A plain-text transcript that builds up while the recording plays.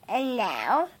And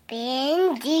now,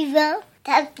 Ben Devo,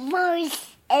 the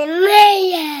voice and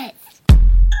millions.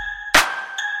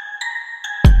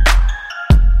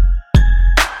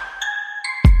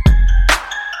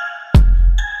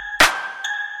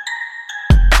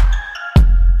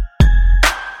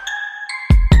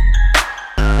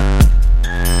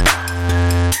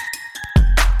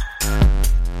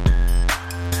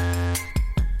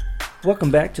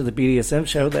 Welcome back to the BDSM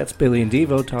show. That's Billy and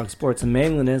Devo talk sports and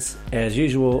manliness. As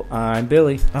usual, I'm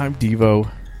Billy. I'm Devo.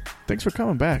 Thanks for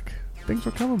coming back. Thanks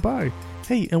for coming by.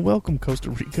 Hey, and welcome,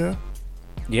 Costa Rica.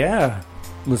 Yeah,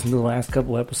 listened to the last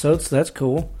couple episodes, so that's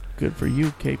cool. Good for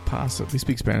you, Que Pasa. They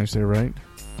speak Spanish there, right?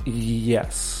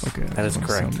 Yes, okay, that is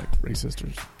correct. Sound like racist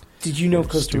or Did you know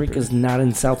Costa Rica's not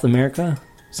in South America?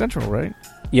 Central, right?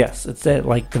 Yes, it's at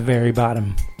like the very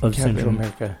bottom of Kevin, Central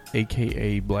America.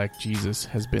 AKA Black Jesus,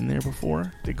 has been there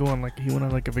before. He went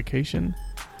on like a vacation.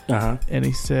 Uh-huh. And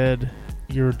he said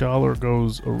your dollar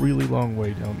goes a really long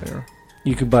way down there.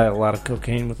 You could buy a lot of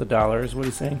cocaine with $1, is what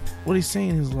he's saying. What he's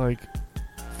saying is like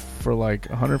for like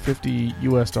 $150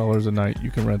 US a night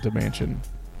you can rent a mansion.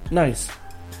 Nice.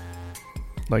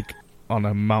 Like on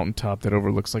a mountaintop that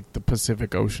overlooks like the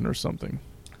Pacific Ocean or something.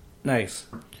 Nice.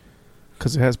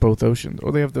 Because it has both oceans.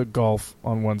 Oh, they have the Gulf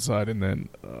on one side and then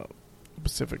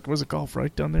Pacific. Was it Gulf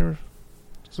right down there?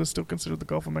 Is it still considered the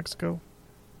Gulf of Mexico?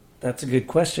 That's a good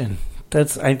question.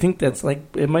 I think that's like,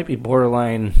 it might be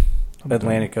borderline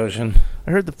Atlantic Ocean. I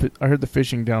heard the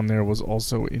fishing down there was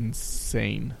also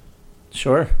insane.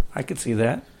 Sure, I could see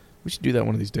that. We should do that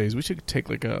one of these days. We should take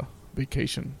like a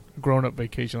vacation, a grown-up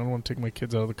vacation. I don't want to take my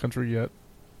kids out of the country yet.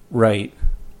 Right.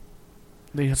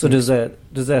 So does that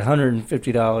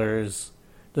 $150?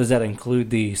 Does that include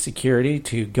the security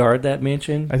to guard that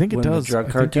mansion? I think it does. The drug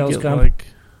cartels come.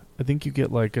 I think you get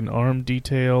like an armed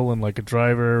detail and like a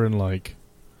driver and like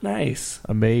nice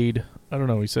a maid. I don't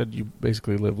know. He said you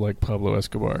basically live like Pablo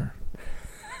Escobar,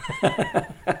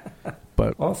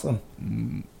 but awesome.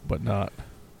 But not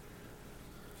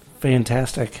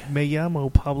fantastic. Me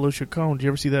llamo Pablo Chacon. Did you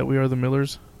ever see that We Are the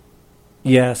Millers?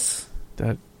 Yes.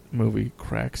 That movie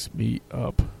cracks me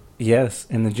up. Yes,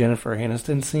 and the Jennifer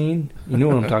Aniston scene. You know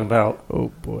what I'm talking about. Oh,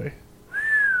 boy.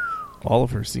 All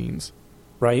of her scenes.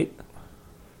 Right?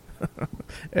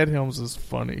 Ed Helms is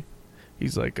funny.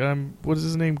 He's like, what is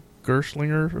his name?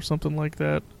 Gershlinger or something like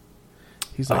that?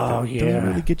 He's like, doesn't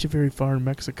really get you very far in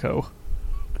Mexico.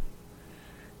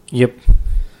 Yep.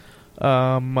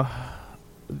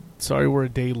 Sorry we're a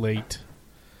day late.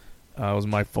 It was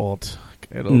my fault.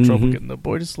 I had a little trouble getting the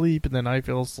boy to sleep, and then I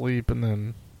fell asleep, and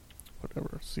then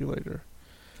whatever. See you later.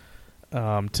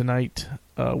 Tonight,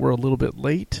 we're a little bit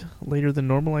later than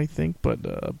normal, I think,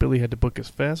 but Billy had to book his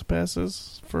fast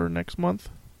passes for next month.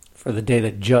 For the day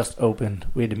that just opened,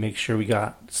 we had to make sure we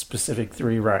got specific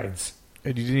 3 rides.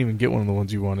 And you didn't even get one of the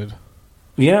ones you wanted.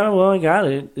 Yeah, well, I got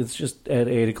it. It's just at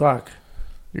 8 o'clock.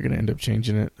 You're going to end up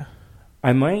changing it.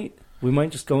 I might. We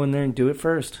might just go in there and do it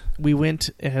first. We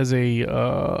went as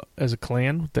a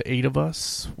clan. The 8 of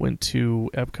us went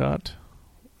to Epcot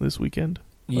this weekend.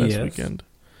 Last weekend.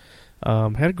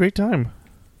 Had a great time.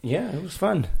 Yeah, it was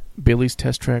fun. Billy's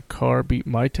test track car beat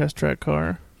my test track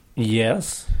car.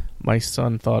 Yes. My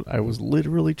son thought I was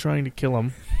literally trying to kill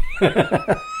him.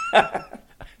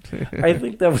 I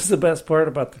think that was the best part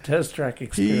about the test track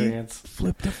experience. He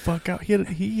flipped the fuck out.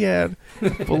 He had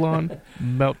full-on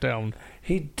meltdown.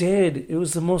 He did. It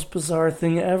was the most bizarre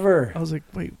thing ever. I was like,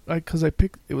 wait, because I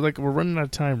picked... It was like, we're running out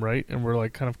of time, right? And we're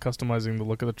like kind of customizing the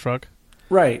look of the truck.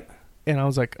 Right. And I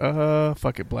was like,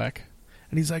 fuck it, black.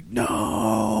 And he's like,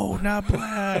 no, not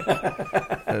black.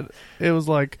 It was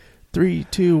like 3,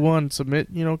 2, 1,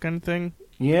 submit, kind of thing.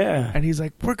 Yeah. And he's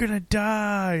like, we're going to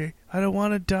die. I don't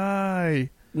want to die.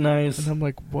 Nice. And I'm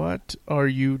like, what are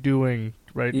you doing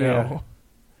right now?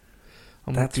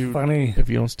 That's like, funny. If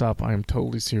you don't stop, I am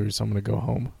totally serious. I'm going to go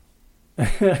home.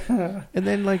 And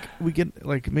then, like, we get,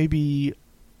 like, maybe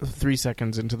 3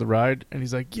 seconds into the ride, and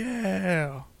he's like,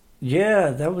 yeah.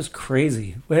 Yeah, that was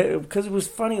crazy. Because it was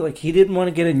funny. Like, he didn't want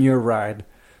to get in your ride.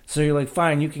 So you're like,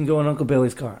 fine, you can go in Uncle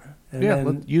Billy's car. And yeah,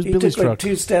 let's use Billy's truck. He took, like,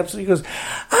 2 steps, and he goes,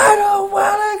 I don't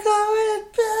want to go in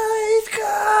Billy's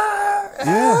car.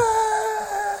 Yeah.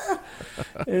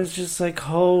 It was just like,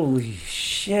 holy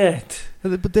shit.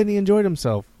 But then he enjoyed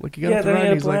himself. Like, he got up the ride,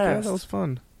 and he's like, yeah, that was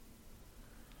fun.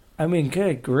 I mean,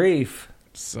 good grief.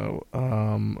 So,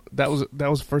 that was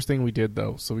the first thing we did,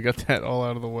 though. So we got that all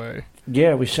out of the way.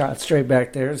 Yeah, we shot straight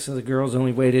back there. So the girls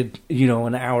only waited,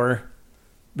 an hour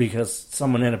because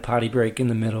someone had a potty break in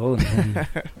the middle.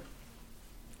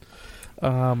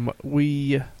 And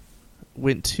we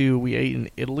ate in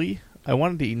Italy. I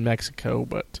wanted to eat in Mexico,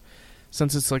 but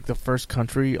since it's like the first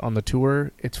country on the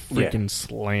tour, it's freaking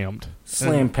slammed,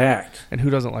 packed. And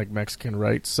who doesn't like Mexican,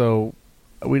 right? So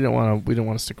we didn't want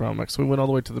to stick around Mexico. We went all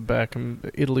the way to the back, and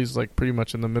Italy's like pretty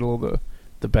much in the middle of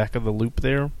the back of the loop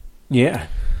there. Yeah.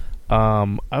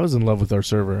 I was in love with our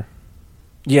server.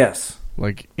 Yes.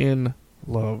 Like in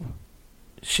love.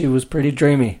 She was pretty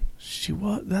dreamy. She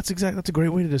was. That's a great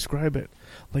way to describe it.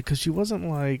 Like, cause she wasn't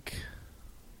like,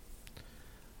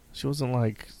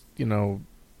 you know,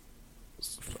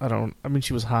 I mean,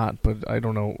 she was hot, but I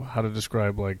don't know how to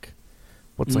describe, like,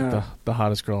 what's like the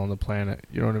hottest girl on the planet.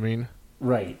 You know what I mean?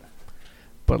 Right.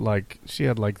 But like, she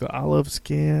had like the olive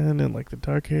skin and like the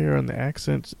dark hair and the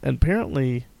accents. And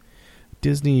apparently,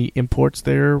 Disney imports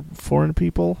their foreign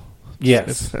people.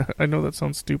 Yes. I know that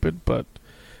sounds stupid, but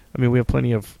I mean, we have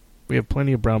plenty of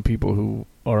brown people who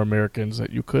are Americans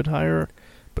that you could hire,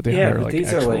 but they hire like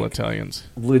actual Italians.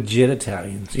 Legit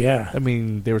Italians, yeah. I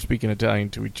mean, they were speaking Italian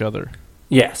to each other.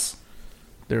 Yes.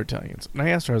 They're Italians. And I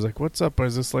asked her, I was like, what's up?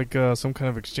 Is this like some kind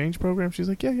of exchange program? She's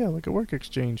like, yeah, like a work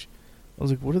exchange. I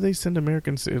was like, what do they send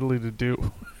Americans to Italy to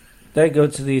do? They go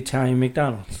to the Italian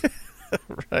McDonald's.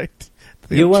 Right.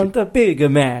 You want the Big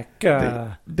Mac.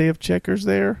 They have checkers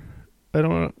there? I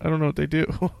don't know what they do.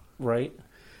 Right.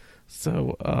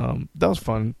 So, that was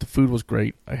fun. The food was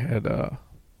great. I had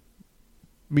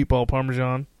meatball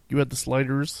parmesan. You had the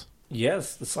sliders.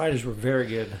 Yes, the sliders were very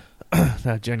good.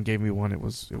 Jen gave me one. It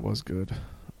was good.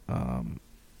 Yeah,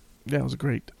 it was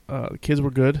great. The kids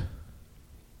were good.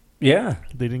 Yeah.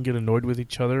 They didn't get annoyed with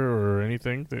each other or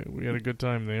anything. We had a good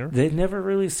time there. They never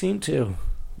really seemed to.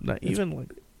 Not even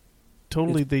like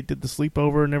totally. They did the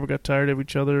sleepover. Never got tired of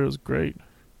each other. It was great.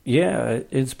 Yeah,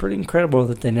 it's pretty incredible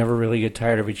that they never really get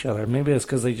tired of each other. Maybe it's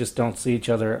because they just don't see each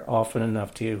other often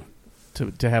enough to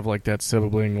have like that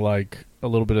sibling, like a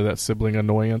little bit of that sibling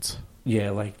annoyance.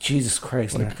 Yeah, like, Jesus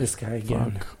Christ, like, not this guy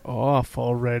again. Fuck off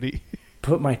already.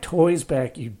 Put my toys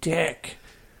back, you dick.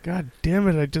 God damn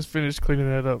it, I just finished cleaning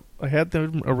that up. I had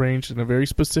them arranged in a very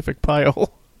specific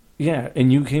pile. Yeah,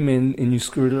 and you came in and you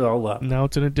screwed it all up. Now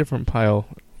it's in a different pile.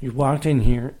 You walked in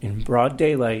here in broad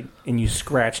daylight and you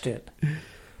scratched it.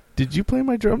 Did you play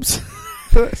my drums?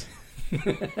 Mike's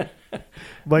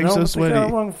no, so sweaty. They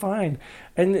got along fine.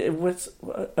 And what's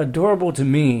adorable to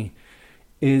me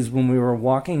is when we were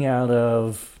walking out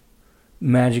of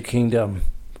Magic Kingdom,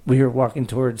 we were walking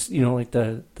towards, like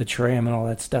the tram and all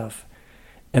that stuff.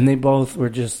 And they both were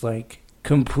just like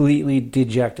completely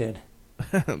dejected.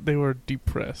 They were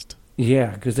depressed.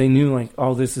 Yeah, because they knew like,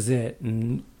 oh, this is it.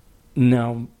 And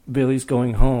now Billy's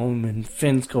going home and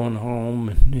Finn's going home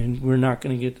and we're not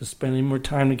going to get to spend any more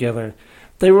time together.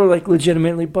 They were like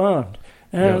legitimately bummed.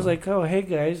 And I was like, oh, hey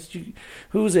guys,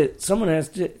 who's it? Someone has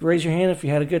to raise your hand if you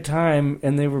had a good time.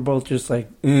 And they were both just like,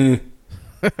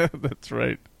 That's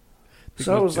right.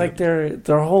 So it was like their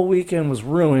whole weekend was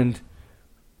ruined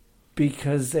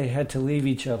because they had to leave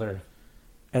each other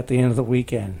at the end of the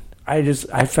weekend.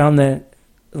 I found that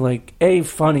like A,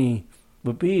 funny,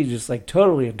 but B, just like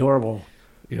totally adorable.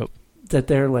 Yep. That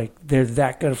they're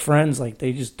that good of friends, like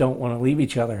they just don't want to leave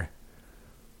each other.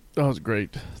 That was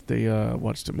great. They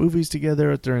watched the movies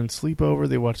together during sleepover.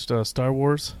 They watched Star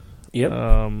Wars. Yep.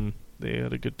 They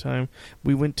had a good time.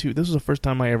 We went to, this was the first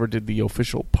time I ever did the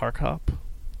official park hop.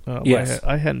 Yes.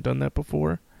 I hadn't done that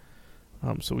before.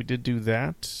 So we did do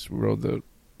that. We rode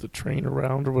the train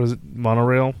around, or was it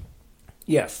monorail?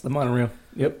 Yes, the monorail.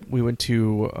 Yep. We went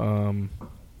to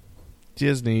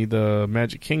Disney, the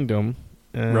Magic Kingdom,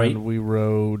 and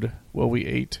we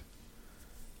ate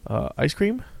ice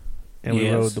cream, and we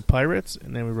rode the Pirates,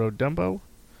 and then we rode Dumbo,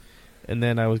 and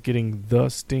then I was getting the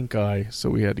stink eye, so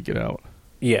we had to get out.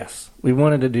 Yes. We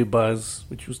wanted to do Buzz,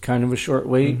 which was kind of a short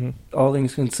wait, all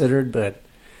things considered, but...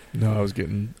 No, I was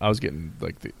getting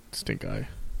like the stink eye.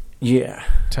 Yeah.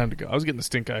 Time to go. I was getting the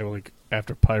stink eye like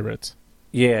after Pirates.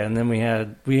 Yeah, and then we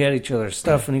had each other's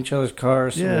stuff in each other's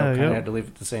cars, so we all kind of had to leave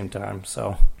at the same time.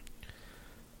 So,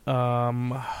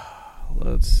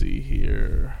 let's see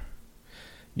here.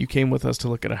 You came with us to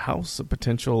look at a house, a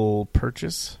potential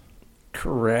purchase.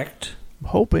 Correct. I'm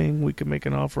hoping we can make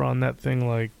an offer on that thing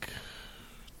like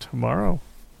tomorrow.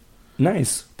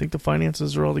 Nice. I think the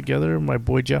finances are all together. My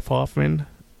boy Jeff Hoffman.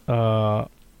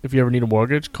 If you ever need a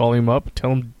mortgage, call him up.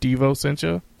 Tell him Devo sent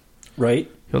you. Right.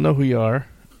 He'll know who you are.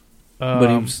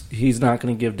 But he's not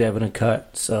going to give Devin a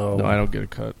cut, so... No, I don't get a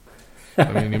cut.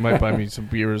 I mean, he might buy me some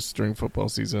beers during football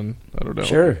season. I don't know.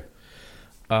 Sure.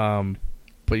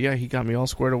 But yeah, he got me all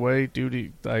squared away.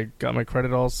 Dude, I got my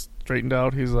credit all straightened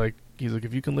out. He's like,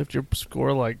 if you can lift your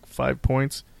score like 5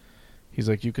 points, he's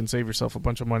like, you can save yourself a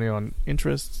bunch of money on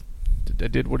interest. I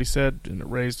did what he said, and it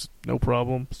raised no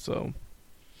problem. So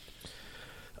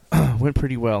went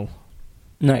pretty well.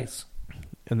 Nice.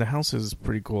 And the house is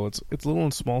pretty cool. It's a little on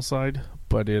the small side,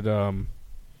 but it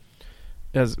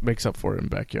makes up for it in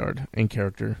backyard and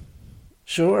character.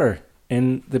 Sure.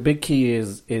 And the big key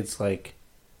is it's like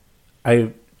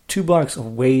 2 blocks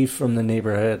away from the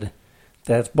neighborhood.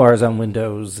 That's bars on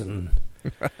windows and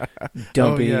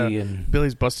dumpy. Oh, yeah. And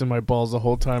Billy's busting my balls the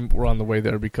whole time we're on the way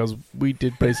there because we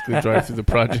did basically drive through the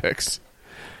projects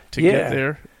to get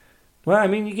there. Well, I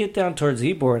mean, you get down towards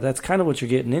Ybor, that's kind of what you're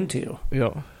getting into.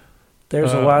 Yeah.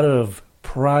 There's a lot of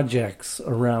projects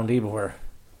around Ybor.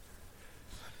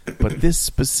 But this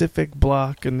specific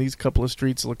block and these couple of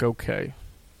streets look okay.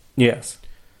 Yes.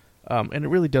 And it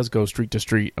really does go street to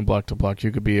street and block to block.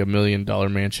 You could be $1 million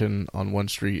mansion on one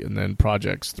street and then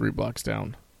projects 3 blocks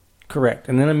down. Correct.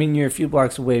 And then, I mean, you're a few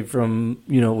blocks away from,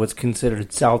 what's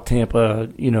considered South Tampa,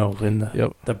 in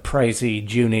the pricey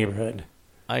Jew neighborhood.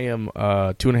 I am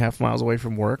 2.5 miles away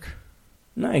from work.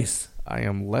 Nice. I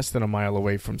am less than a mile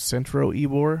away from Centro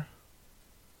Ybor,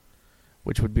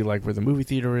 which would be like where the movie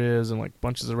theater is and like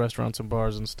bunches of restaurants and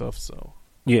bars and stuff. So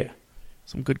yeah,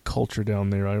 some good culture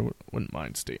down there. I wouldn't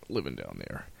mind living down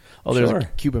there. Oh, there's a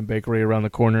Cuban bakery around the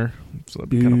corner, so that'd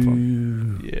be kind of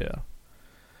fun.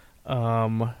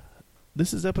 Yeah.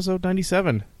 This is episode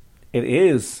 97. It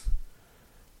is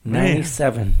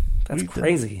 97. Man, that's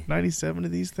crazy. 97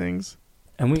 of these things.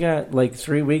 And we got like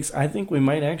 3 weeks. I think we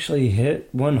might actually hit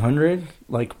 100,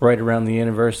 like right around the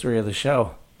anniversary of the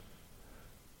show.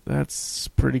 That's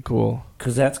pretty cool.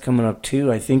 Because that's coming up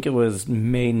too. I think it was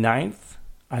May 9th.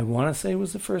 I want to say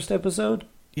was the first episode.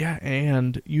 Yeah,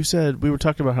 and you said, we were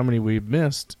talking about how many we've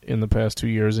missed in the past 2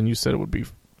 years, and you said it would be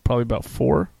probably about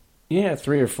 4. Yeah,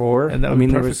 3 or 4. And that would be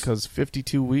perfect because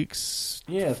 52 weeks.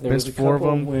 Yeah, there missed was a 4 of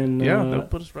couple them. when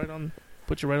that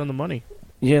put you right on the money.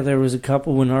 Yeah, there was a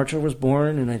couple when Archer was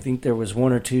born, and I think there was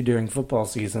 1 or 2 during football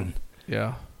season.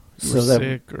 Yeah, so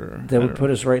that would put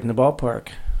us right in the ballpark.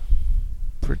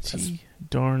 Pretty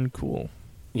darn cool.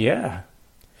 Yeah,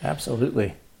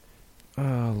 absolutely.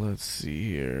 Let's see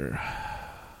here.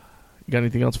 You got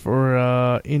anything else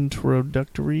for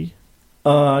introductory?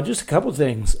 Just a couple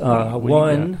things.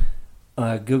 One,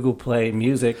 Google Play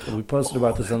Music. We posted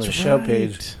about this on the show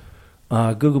page.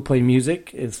 Google Play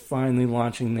Music is finally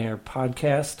launching their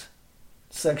podcast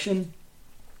section.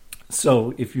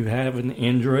 So if you have an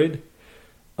Android,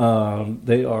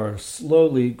 they are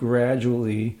slowly,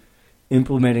 gradually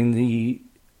implementing the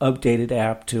updated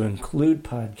app to include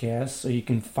podcasts. So you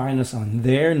can find us on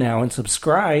there now and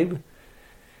subscribe.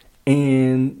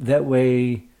 And that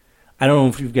way, I don't know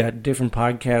if you've got different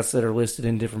podcasts that are listed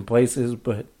in different places,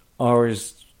 but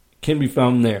ours can be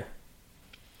found there.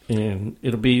 And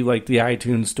it'll be like the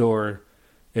iTunes store.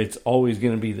 It's always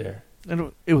going to be there.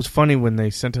 And it was funny when they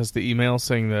sent us the email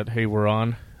saying that, hey, we're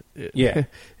on. Yeah.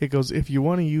 It goes, if you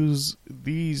want to use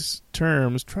these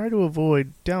terms, try to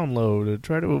avoid download.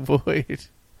 Try to avoid.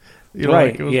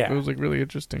 Right, it was like really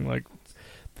interesting. Like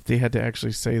they had to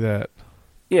actually say that.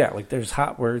 Yeah, like there's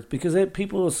hot words. Because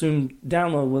people assume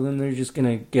download, well, then they're just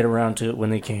going to get around to it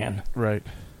when they can. Right.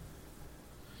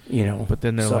 But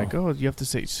then they're like, oh, you have to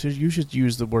say, so you should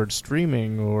use the word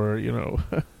streaming or,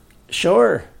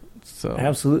 Sure. So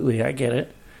absolutely, I get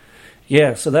it.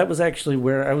 Yeah, so that was actually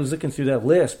where I was looking through that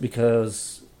list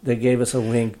because they gave us a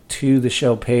link to the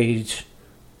show page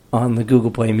on the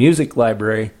Google Play Music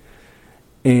library,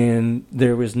 and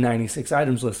there was 96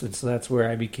 items listed, so that's where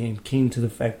I became keen to the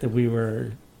fact that we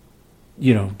were,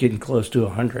 getting close to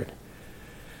 100.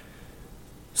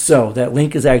 So that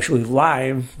link is actually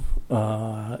live.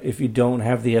 If you don't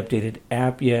have the updated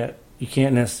app yet, you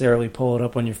can't necessarily pull it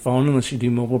up on your phone unless you do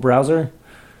mobile browser.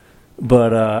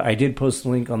 But I did post a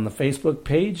link on the Facebook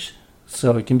page,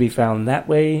 so it can be found that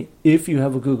way. If you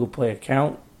have a Google Play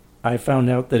account, I found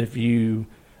out that if you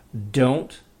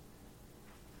don't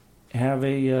have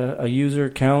a user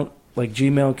account, like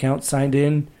Gmail account signed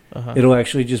in, it'll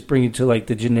actually just bring you to like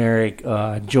the generic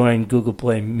join Google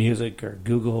Play Music or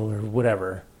Google or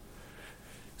whatever.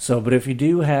 So, but if you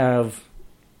do have,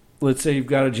 let's say you've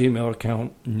got a Gmail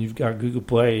account and you've got Google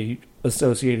Play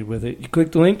associated with it, you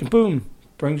click the link and boom,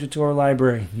 brings you to our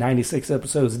library. 96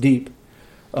 episodes deep.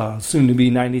 Soon to be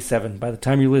 97. By the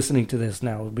time you're listening to this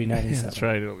now, it'll be 97. Yeah, that's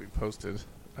right. It'll be posted.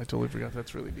 I totally forgot.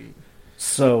 That's really neat.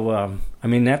 So,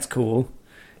 that's cool.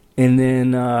 And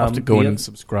then I'll have to go in and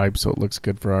subscribe so it looks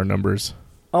good for our numbers.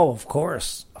 Oh, of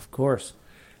course. Of course.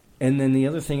 And then the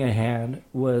other thing I had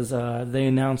was they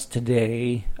announced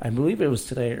today, I believe it was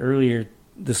today, earlier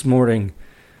this morning,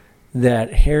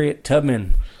 that Harriet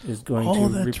Tubman is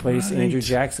going to replace Andrew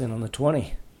Jackson on the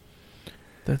 20.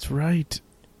 That's right.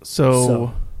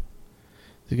 So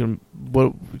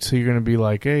So you're gonna be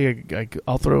like, hey,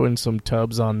 I'll throw in some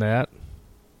tubs on that.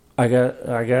 I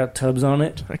got tubs on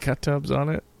it. I got tubs on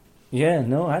it. Yeah,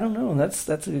 no, I don't know. That's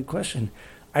a good question.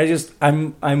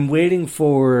 I'm waiting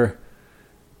for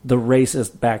the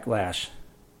racist backlash.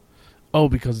 Oh,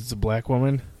 because it's a black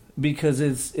woman? Because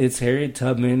it's Harriet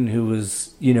Tubman, who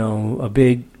was, a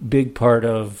big part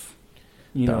of,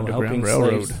 helping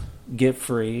slaves get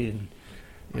free,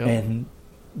 and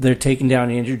they're taking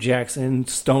down Andrew Jackson,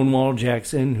 Stonewall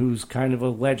Jackson, who's kind of a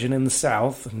legend in the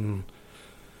South, and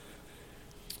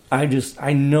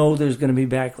I know there's going to be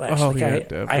backlash.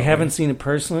 Oh, I haven't seen it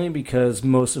personally because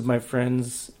most of my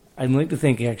friends, I'd like to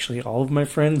think actually all of my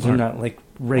friends are not like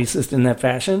racist in that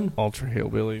fashion. Ultra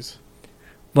hillbillies.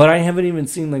 But I haven't even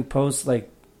seen posts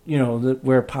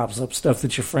where it pops up stuff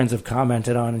that your friends have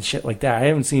commented on and shit like that. I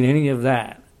haven't seen any of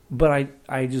that. But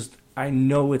I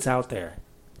know it's out there.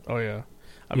 Oh, yeah.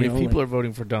 I mean, people are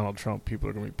voting for Donald Trump. People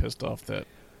are going to be pissed off that.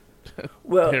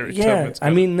 Well, yeah. I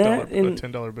mean, that a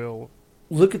 $10 bill.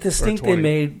 Look at the stink they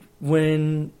made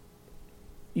when,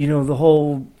 the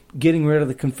whole getting rid of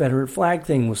the Confederate flag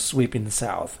thing was sweeping the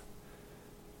South.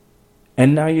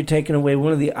 And now you're taking away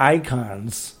one of the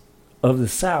icons of the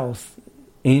South,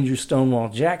 Andrew Stonewall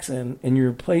Jackson, and you're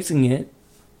replacing it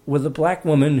with a black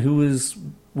woman who is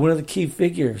one of the key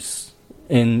figures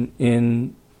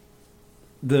in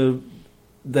the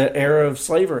era of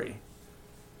slavery.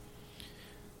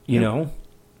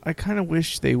 I kind of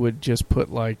wish they would just put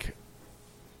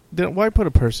why put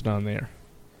a person on there?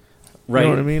 Right. You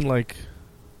know what I mean?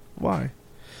 Why?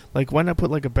 Why not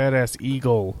put a badass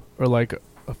eagle or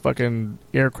a fucking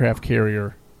aircraft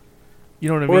carrier? You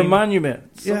know what I mean? Or a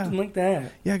monument. Something like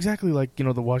that. Yeah, exactly.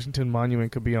 The Washington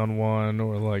Monument could be on one,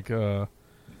 or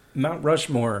Mount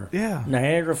Rushmore. Yeah.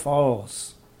 Niagara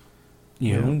Falls.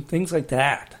 Things like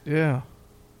that. Yeah.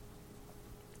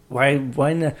 Why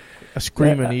not? A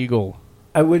screaming eagle.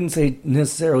 I wouldn't say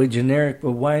necessarily generic,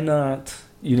 but why not,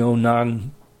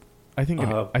 non... I think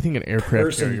an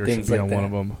aircraft carrier should be on one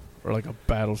of them. Or a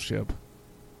battleship.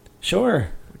 Sure.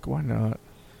 Why not?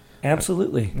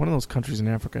 Absolutely. One of those countries in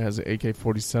Africa has an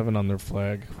AK-47 on their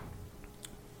flag.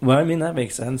 Well, I mean, that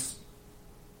makes sense.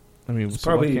 I mean,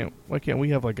 why can't we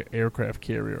have an aircraft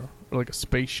carrier or a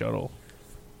space shuttle?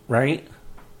 Right?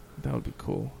 That would be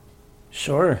cool.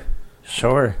 Sure.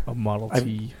 A Model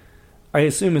T. I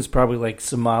assume it's probably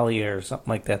Somalia or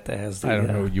something like that has the... I don't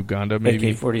know, Uganda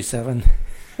maybe? AK-47.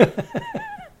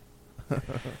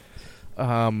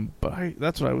 But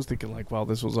that's what I was thinking, while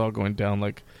this was all going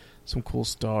down, some cool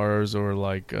stars or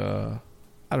I don't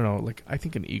know, I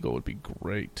think an eagle would be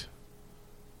great.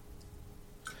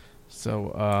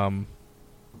 So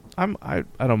I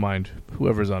don't mind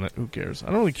whoever's on it. Who cares? I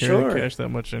don't really carry cash that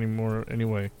much anymore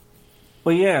anyway.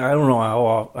 Well, yeah, I don't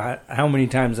know how many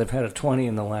times I've had a 20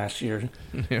 in the last year.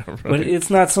 Yeah, right. But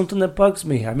it's not something that bugs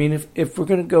me. I mean, if we're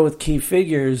going to go with key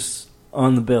figures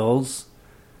on the bills,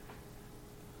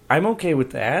 I'm okay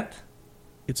with that.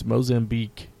 It's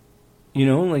Mozambique.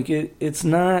 It's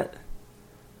not...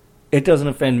 It doesn't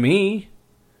offend me,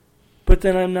 but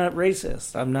then I'm not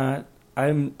racist. I'm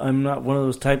not one of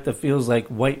those type that feels like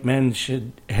white men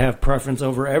should have preference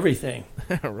over everything.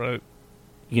 Right.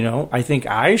 I think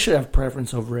I should have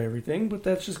preference over everything, but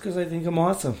that's just because I think I'm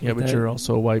awesome. Yeah, but you're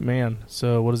also a white man,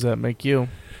 so what does that make you?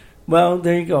 Well,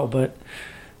 there you go, but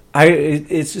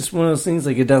it's just one of those things,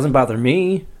 it doesn't bother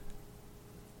me.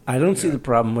 I don't see the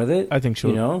problem with it. I think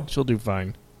she'll do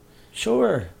fine.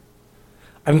 Sure.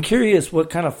 I'm curious what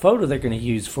kind of photo they're going to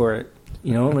use for it.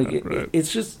 Right.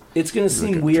 It's going to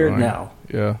seem weird drawing. Now.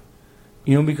 Yeah.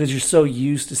 Because you're so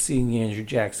used to seeing Andrew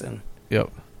Jackson.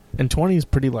 Yep. And 20 is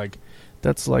pretty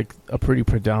that's a pretty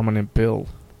predominant bill.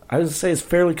 I would say it's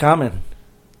fairly common.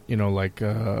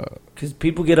 Because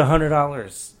people get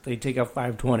 $100, they take out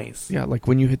 5 20s. Yeah,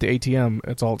 when you hit the ATM,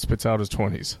 that's all it spits out is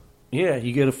 20s. Yeah,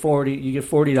 you get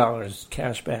 $40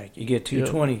 cash back. You get 2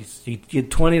 20s. You get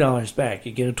 $20 back.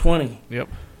 You get a 20. Yep.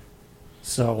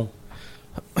 So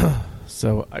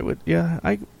I would,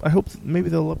 I hope maybe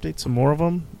they'll update some more of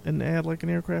them and add an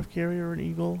aircraft carrier or an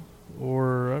eagle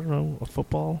or, I don't know, a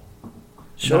football.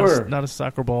 Sure. Not a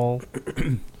soccer ball.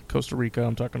 Costa Rica,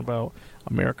 I'm talking about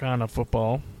Americana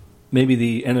football. Maybe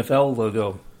the NFL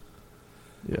logo.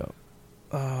 Yeah.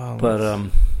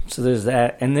 So there's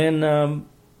that. And then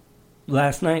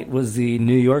last night was the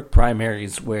New York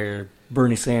primaries where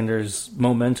Bernie Sanders'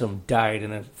 momentum died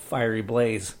in a fiery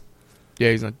blaze.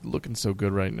 Yeah, he's not looking so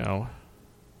good right now.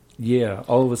 Yeah,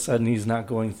 all of a sudden he's not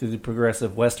going through the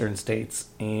progressive western states,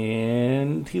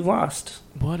 and he lost.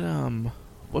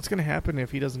 What's going to happen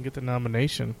if he doesn't get the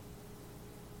nomination?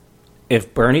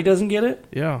 If Bernie doesn't get it?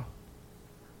 Yeah.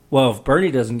 Well, if Bernie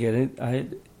doesn't get it,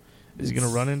 Is he going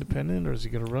to run independent, or is he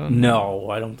going to run... No,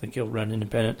 I don't think he'll run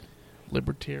independent.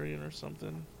 Libertarian or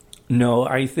something? No,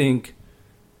 I think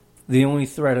the only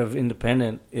threat of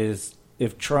independent is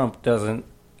if Trump doesn't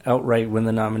outright win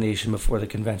the nomination before the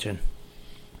convention.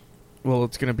 Well,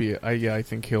 it's going to be... I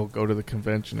think he'll go to the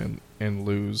convention and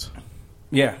lose.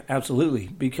 Yeah, absolutely.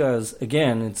 Because,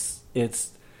 again, it's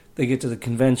they get to the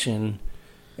convention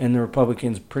and the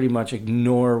Republicans pretty much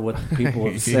ignore what the people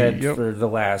have said Yep. for the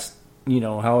last,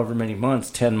 however many months,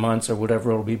 10 months or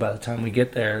whatever it'll be by the time we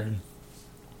get there,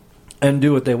 and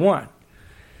do what they want.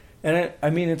 And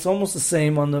it's almost the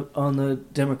same on the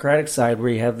Democratic side,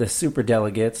 where you have the super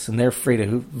delegates and they're free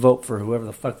to vote for whoever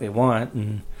the fuck they want.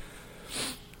 And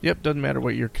Yep, doesn't matter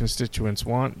what your constituents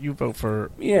want. You vote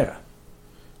for yeah,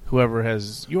 whoever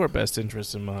has your best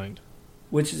interest in mind.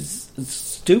 which is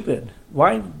stupid.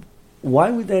 Why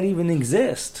would that even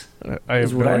exist? I have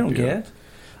Is what no I don't idea. get.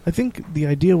 I think the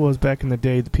idea was back in the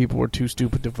day the people were too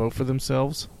stupid to vote for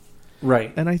themselves.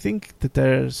 Right. And I think that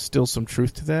there's still some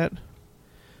truth to that.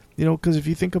 Because if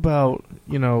you think about,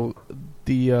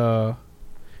 the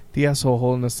asshole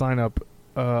holding the sign up,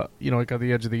 like on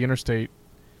the edge of the interstate,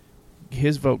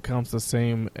 his vote counts the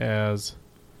same as,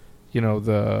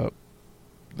 the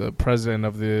president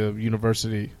of the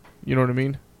university. You know what I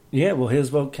mean? Yeah, well, his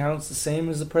vote counts the same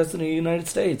as the president of the United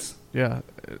States. Yeah.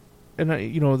 And,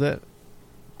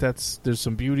 there's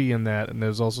some beauty in that, and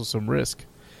there's also some risk.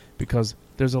 Because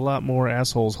there's a lot more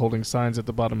assholes holding signs at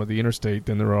the bottom of the interstate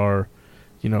than there are,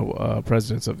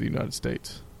 presidents of the United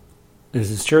States.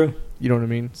 This is true. You know what I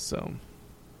mean? So,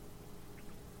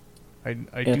 I do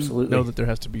Absolutely. know that there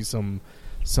has to be some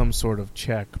sort of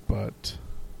check, but...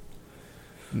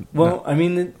 Well,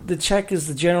 the check is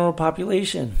the general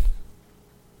population.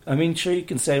 Sure, you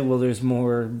can say, well, there's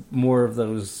more of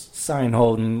those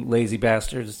sign-holding lazy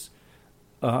bastards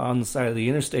on the side of the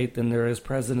interstate than there is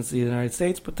presidents of the United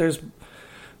States, but there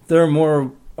are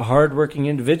more hard-working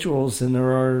individuals than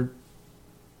there are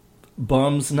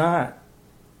bums not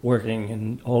working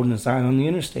and holding a sign on the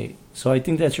interstate. So I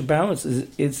think that's your balance.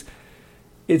 It's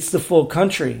the full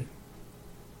country.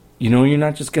 You're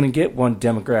not just going to get one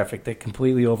demographic that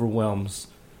completely overwhelms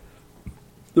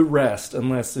the rest,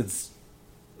 unless it's,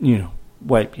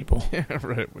 white people. Yeah,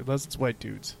 right. Unless it's white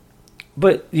dudes.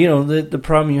 But, the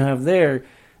problem you have there,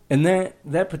 and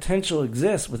that potential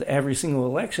exists with every single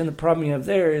election. The problem you have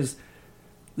there is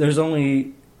there's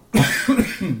only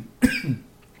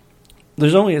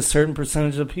a certain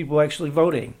percentage of people actually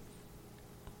voting.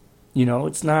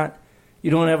 It's not, you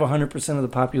don't have 100% of the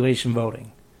population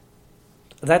voting.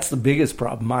 That's the biggest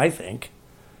problem, I think.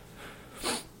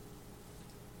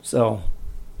 So.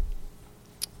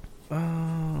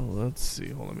 Let's see.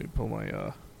 Hold on, let me pull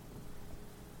my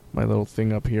my little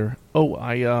thing up here. Oh,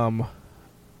 I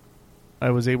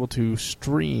was able to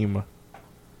stream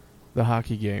the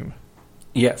hockey game.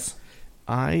 Yes.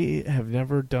 I have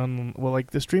never done... Well,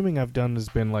 the streaming I've done has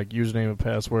been, username and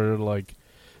password, log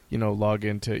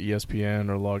into ESPN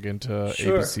or log into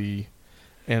Sure. ABC,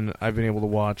 and I've been able to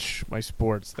watch my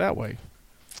sports that way.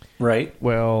 Right.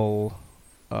 Well,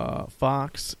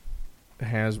 Fox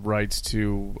has rights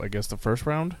to, I guess, the first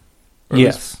round? Or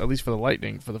Yes. At least for the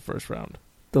Lightning, for the first round.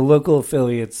 The local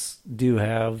affiliates do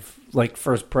have,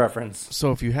 first preference.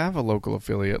 So if you have a local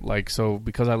affiliate,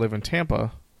 because I live in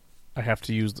Tampa, I have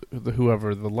to use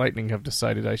whoever the Lightning have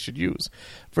decided I should use.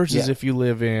 Versus if you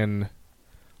live in,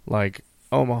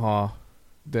 Omaha,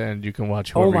 then you can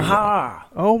watch whoever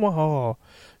Omaha!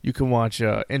 You can watch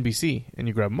NBC, and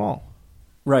you grab them all.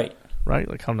 Right.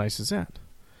 Right? How nice is that?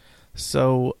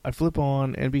 So I flip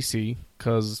on NBC,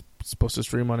 because it's supposed to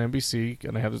stream on NBC,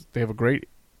 and they have a great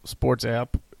sports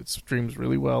app. It streams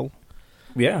really well.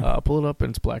 Yeah. Pull it up,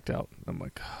 and it's blacked out. I'm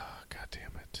like, oh, God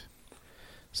damn it.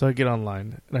 So I get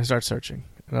online, and I start searching.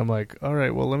 And I'm like, all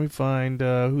right, well, let me find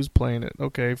who's playing it.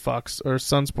 Okay, Fox or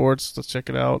Sun Sports, let's check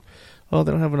it out. Oh,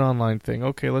 they don't have an online thing.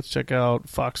 Okay, let's check out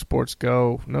Fox Sports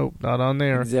Go. Nope, not on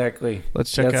there. Exactly.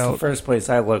 Let's check out... That's the first place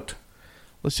I looked.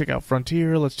 Let's check out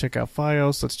Frontier. Let's check out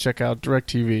Fios. Let's check out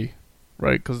DirecTV.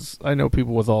 Right? Because I know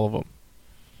people with all of them.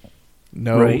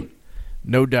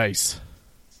 No dice.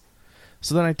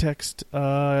 So then I text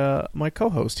my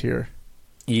co-host here.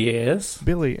 Yes.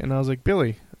 Billy. And I was like,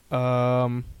 Billy,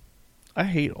 I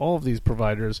hate all of these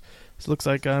providers. It looks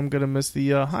like I'm going to miss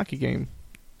the hockey game.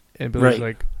 And Billy's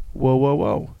like,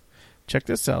 whoa. Check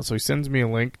this out. So he sends me a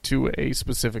link to a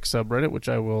specific subreddit, which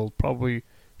I will probably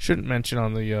shouldn't mention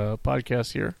on the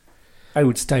podcast here. I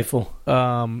would stifle.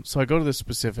 So I go to this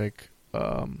specific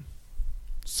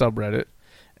subreddit,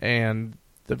 and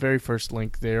the very first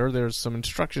link there's some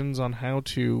instructions on how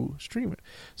to stream it.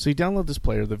 So you download this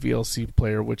player, the VLC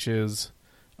player, which is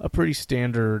a pretty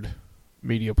standard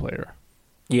media player.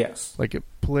 Yes. Like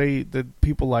the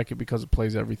people like it because it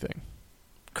plays everything.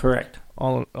 Correct.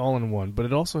 All in one. But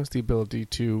it also has the ability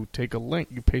to take a link,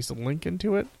 you paste a link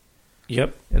into it.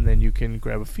 Yep. And then you can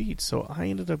grab a feed. So I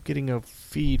ended up getting a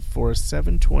feed for a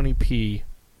 720p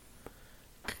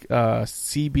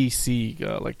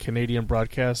CBC, like Canadian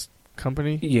Broadcast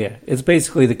Company. Yeah, it's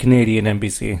basically the Canadian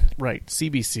NBC. Right,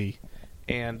 CBC.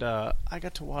 And I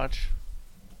got to watch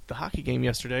the hockey game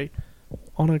yesterday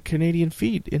on a Canadian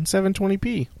feed in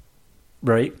 720p.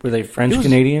 Right? Were they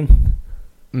French-Canadian?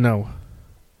 No.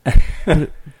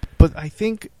 but I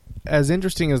think as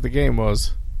interesting as the game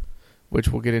was, which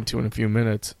we'll get into in a few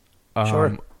minutes,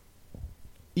 sure.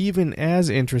 Even as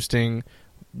interesting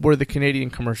were the Canadian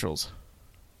commercials.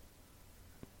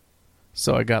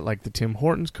 So I got like the Tim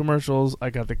Hortons commercials.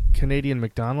 I got the Canadian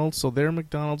McDonald's. So their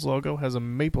McDonald's logo has a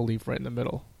maple leaf right in the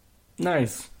middle.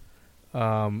 Nice.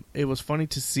 It was funny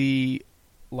to see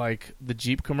like the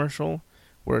Jeep commercial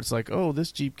where it's like, oh,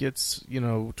 this Jeep gets,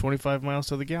 25 miles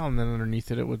to the gallon. Then underneath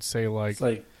it would say like, it's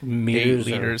like meters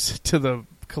 8 liters to the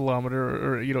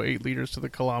kilometer, or 8 liters to the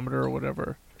kilometer or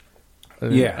whatever.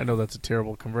 Yeah. I know that's a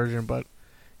terrible conversion, but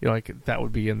like that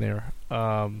would be in there.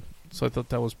 So I thought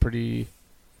that was pretty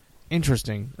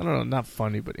interesting. I don't know, not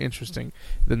funny, but interesting.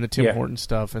 Then the Tim Hortons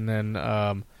stuff, and then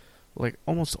like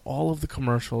almost all of the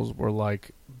commercials were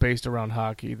like based around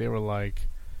hockey. They were like,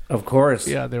 of course,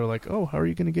 yeah, they were like, oh, how are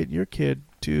you going to get your kid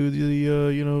to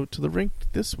the to the rink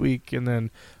this week? And then,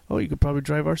 oh, you could probably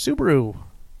drive our Subaru.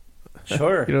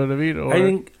 Sure. You know what I mean? Or, I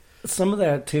think some of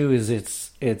that too is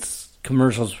it's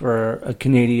commercials for a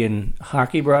Canadian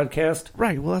hockey broadcast.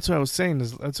 Right. Well, that's what I was saying.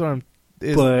 That's what I'm.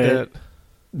 But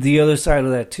the other side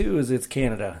of that too is it's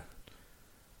Canada.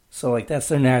 So like that's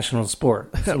their national sport.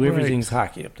 So Right. everything's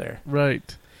hockey up there.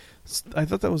 Right. I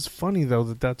thought that was funny though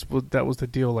that was the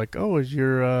deal. Like, oh, is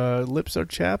your lips are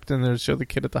chapped, and they show the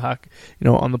kid at the hockey,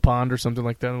 on the pond or something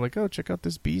like that. And like, oh, check out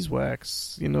this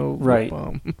beeswax, right. lip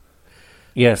balm.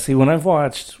 Yeah. See, when I've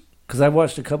watched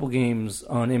a couple games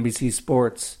on NBC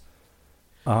Sports,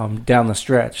 down the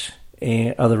stretch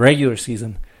of the regular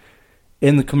season.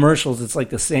 In the commercials, it's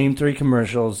like the same 3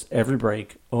 commercials every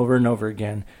break, over and over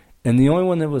again. And the only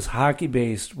one that was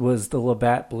hockey-based was the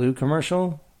Labatt Blue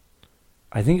commercial.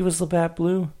 I think it was Labatt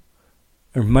Blue.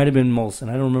 Or it might have been Molson.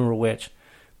 I don't remember which.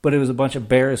 But it was a bunch of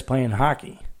bears playing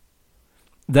hockey.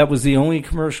 That was the only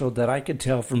commercial that I could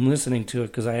tell from listening to it,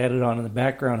 because I had it on in the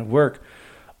background at work,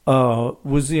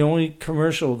 was the only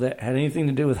commercial that had anything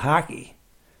to do with hockey.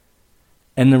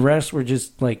 And the rest were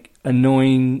just like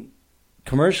annoying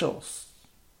commercials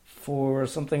for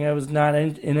something I was not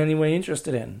in any way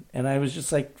interested in. And I was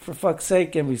just like, for fuck's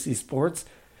sake, NBC Sports,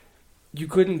 you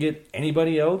couldn't get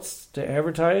anybody else to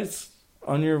advertise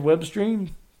on your web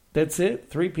stream? That's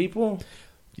it? 3 people?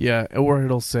 Yeah, or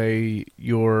it'll say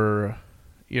your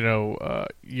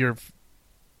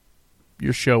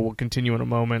show will continue in a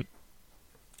moment.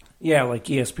 Yeah, like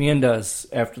ESPN does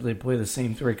after they play the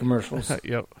same 3 commercials.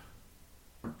 Yep.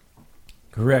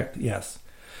 Correct, yes.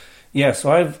 Yeah,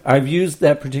 so I've used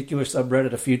that particular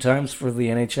subreddit a few times for the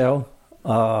NHL.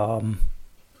 And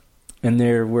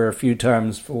there were a few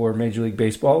times for Major League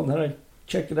Baseball that I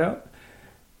checked it out.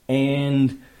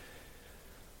 And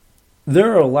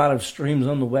there are a lot of streams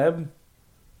on the web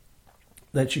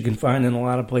that you can find in a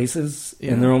lot of places.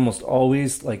 Yeah. And they're almost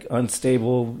always like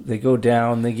unstable. They go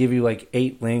down. They give you like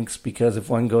 8 links because if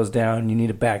one goes down, you need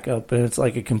a backup. And it's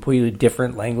like a completely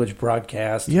different language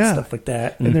broadcast and stuff like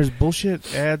that. And there's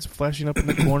bullshit ads flashing up in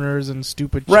the corners and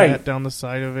stupid chat down the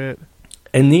side of it.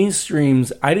 And these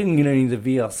streams, I didn't get any of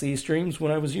the VLC streams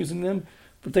when I was using them,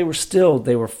 but they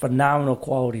were phenomenal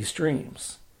quality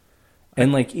streams.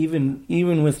 And like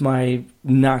even with my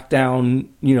knockdown,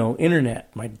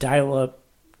 internet, my dial-up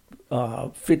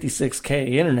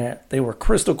 56K internet, they were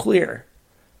crystal clear.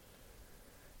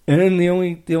 And then the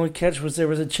only catch was there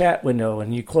was a chat window,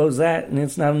 and you close that, and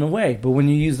it's not in the way. But when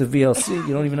you use the VLC,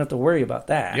 you don't even have to worry about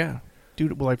that. Yeah,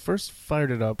 dude. Well, I first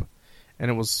fired it up,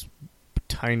 and it was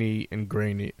tiny and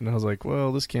grainy, and I was like,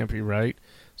 well, this can't be right.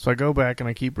 So I go back and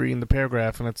I keep reading the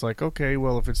paragraph, and it's like, okay,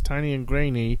 well, if it's tiny and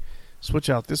grainy, switch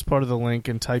out this part of the link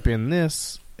and type in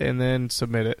this, and then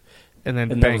submit it, and then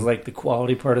bang. That was like the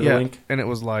quality part of the link? And it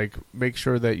was like, make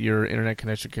sure that your internet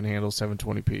connection can handle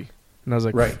 720p. And I was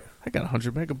like, right. I got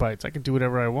 100 megabytes. I can do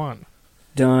whatever I want.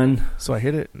 Done. So I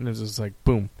hit it, and it was just like,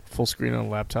 boom, full screen on a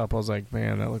laptop. I was like,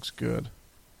 man, that looks good.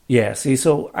 Yeah, see,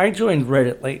 so I joined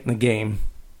Reddit late in the game.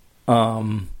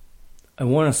 I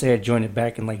want to say I joined it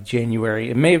back in like January.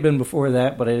 It may have been before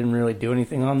that, but I didn't really do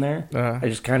anything on there. I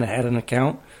just kind of had an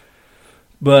account.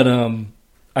 But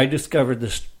I discovered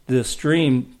the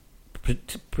stream,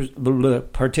 the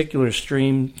particular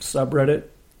stream subreddit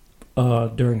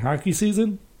during hockey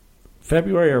season.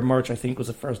 February or March, I think, was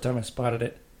the first time I spotted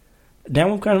it.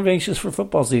 Now I'm kind of anxious for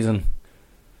football season.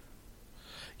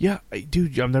 Yeah,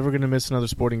 dude, I'm never going to miss another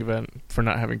sporting event for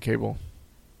not having cable.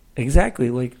 Exactly.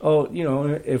 Like,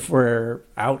 if we're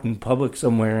out in public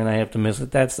somewhere and I have to miss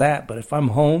it, that's that. But if I'm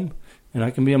home and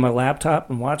I can be on my laptop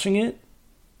and watching it,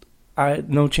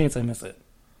 no chance I miss it.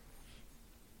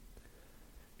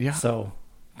 Yeah. So,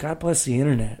 God bless the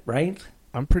internet, right?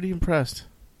 I'm pretty impressed.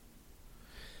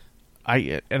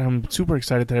 And I'm super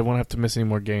excited that I won't have to miss any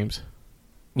more games.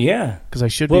 Yeah. Because I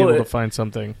should be able to find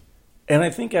something. And I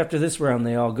think after this round,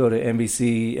 they all go to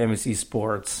NBC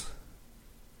Sports,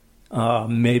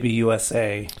 maybe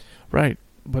USA. Right.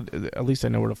 But at least I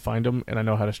know where to find them, and I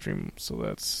know how to stream them. So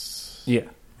that's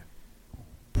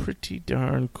pretty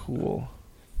darn cool.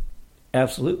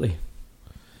 Absolutely.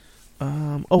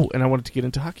 And I wanted to get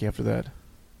into hockey after that.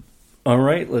 All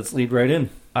right, let's lead right in.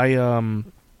 I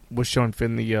was showing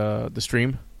Finn the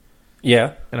stream.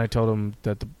 Yeah. And I told him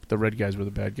that the red guys were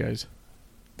the bad guys.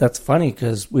 That's funny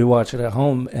because we watch it at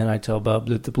home, and I tell Bob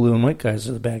that the blue and white guys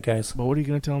are the bad guys. But what are you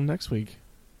going to tell him next week?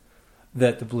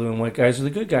 That the blue and white guys are the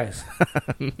good guys.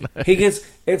 Nice.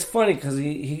 It's funny because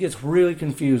he gets really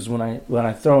confused when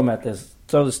I throw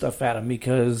this stuff at him,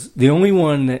 because the only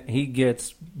one that he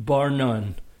gets, bar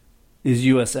none, is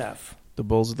USF. The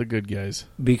Bulls are the good guys.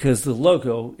 Because the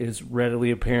logo is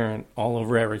readily apparent all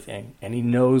over everything, and he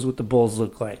knows what the Bulls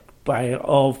look like by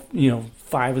all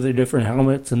 5 of their different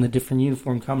helmets and the different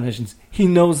uniform combinations. He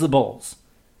knows the Bulls,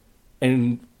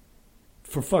 and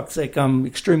for fuck's sake, I'm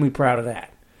extremely proud of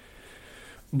that.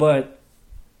 But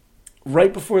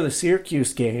right before the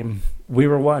Syracuse game, we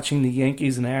were watching the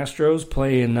Yankees and Astros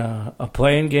play in a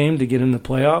play-in game to get in the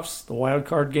playoffs, the wild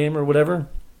card game or whatever,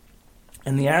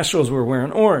 and the Astros were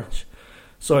wearing orange.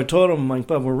 So I told him, like,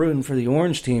 Bub, we're rooting for the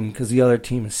orange team because the other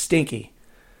team is stinky.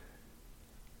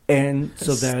 And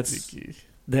so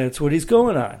that's what he's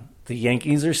going on. The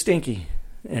Yankees are stinky,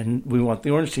 and we want the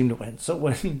orange team to win. So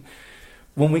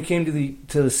when we came to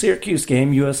the Syracuse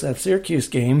game, USF Syracuse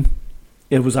game,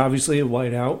 it was obviously a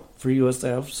whiteout for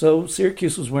USF. So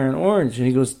Syracuse was wearing orange, and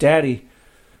he goes, Daddy,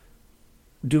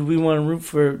 do we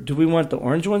want the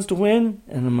orange ones to win?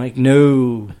 And I'm like,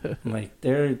 no. I'm like,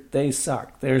 they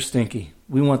suck. They're stinky.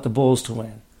 We want the Bulls to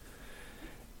win.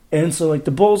 And so, like,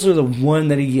 the Bulls are the one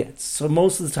that he gets. So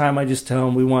most of the time I just tell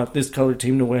him we want this color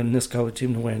team to win, this color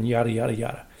team to win, yada, yada,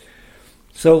 yada.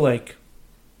 So, like,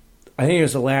 I think it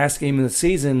was the last game of the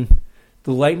season,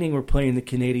 the Lightning were playing the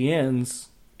Canadiens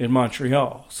in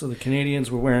Montreal. So the Canadiens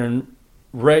were wearing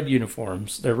red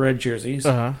uniforms, their red jerseys.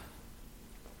 Uh-huh.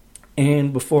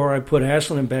 And before I put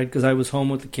Ashlyn in bed, because I was home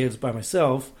with the kids by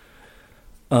myself,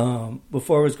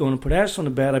 before I was going to put Ashlyn to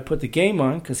bed, I put the game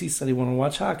on because he said he wanted to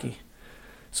watch hockey.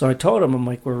 So I told him, I'm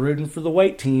like, we're rooting for the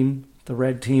white team. The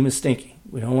red team is stinky.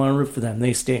 We don't want to root for them.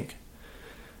 They stink.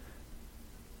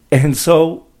 And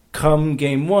so come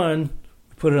game 1,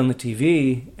 we put it on the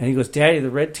TV, and he goes, Daddy, the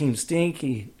red team's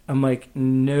stinky. I'm like,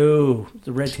 no,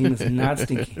 the red team is not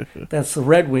stinky. That's the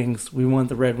Red Wings. We want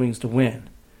the Red Wings to win.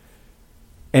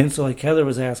 And so, like, Heather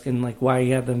was asking, like, why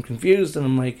he had them confused. And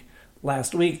I'm like,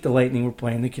 last week the Lightning were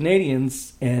playing the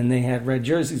Canadiens, and they had red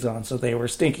jerseys on, so they were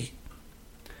stinky.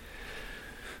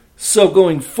 So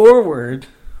going forward,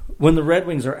 when the Red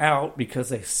Wings are out because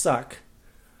they suck,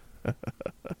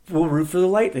 we'll root for the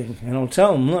Lightning. And I'll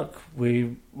tell them, look,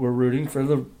 we're rooting for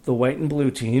the white and blue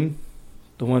team,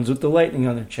 the ones with the Lightning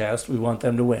on their chest. We want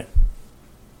them to win.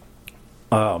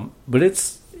 But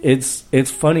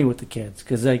it's funny with the kids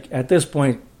because, like, at this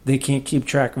point they can't keep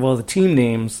track of all the team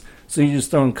names, so you're just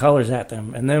throwing colors at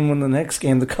them. And then when the next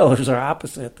game the colors are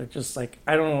opposite, they're just like,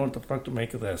 I don't know what the fuck to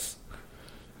make of this.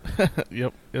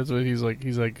 Yep, that's what he's like.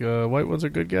 He's like, white ones are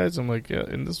good guys. I'm like, yeah,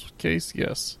 in this case,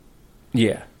 yes.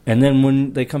 Yeah, and then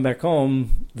when they come back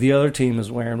home, the other team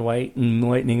is wearing white and the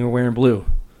Lightning are wearing blue.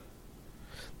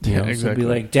 Yeah, exactly. So it'd be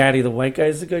like, Daddy, the white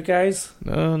guys the good guys?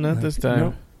 No, not this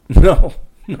time. No.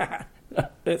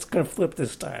 It's going to flip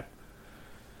this time.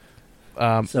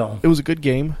 So it was a good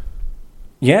game.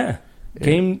 Yeah.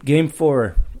 Game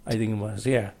 4, I think it was.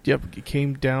 Yeah. Yep. It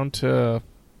came down to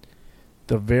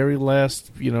the very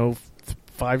last,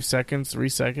 5 seconds, 3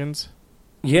 seconds.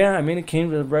 Yeah, I mean, it came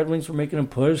to the Red Wings were making a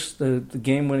push. The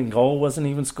game-winning goal wasn't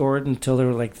even scored until there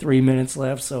were like 3 minutes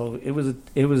left. So it was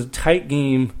a tight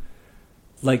game,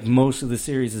 like most of the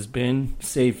series has been,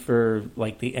 save for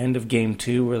like the end of game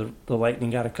 2 where the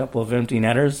Lightning got a couple of empty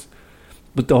netters.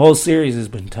 But the whole series has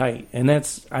been tight. And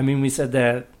that's, I mean, we said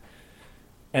that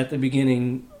at the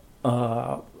beginning.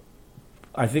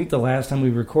 I think the last time we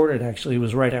recorded actually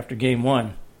was right after Game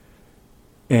 1.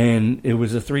 And it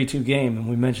was a 3-2 game. And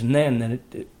we mentioned then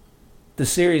that the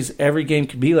series, every game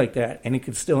could be like that. And it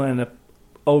could still end up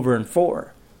over in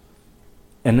 4.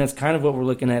 And that's kind of what we're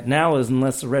looking at now is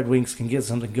unless the Red Wings can get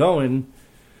something going,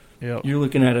 Yep. you're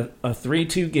looking at a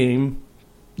 3-2 game,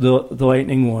 the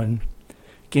Lightning won.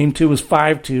 Game 2 was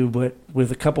 5-2, but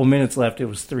with a couple minutes left, it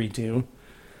was 3-2.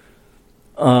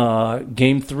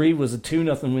 Game 3 was a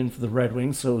 2-0 win for the Red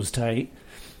Wings, so it was tight.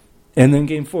 And then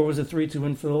Game 4 was a 3-2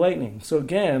 win for the Lightning. So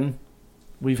again,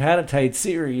 we've had a tight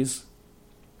series.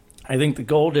 I think the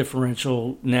goal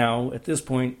differential now at this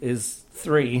point is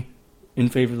 3 in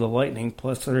favor of the Lightning,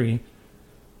 plus 3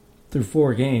 through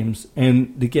 4 games,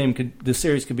 and the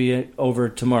series could be over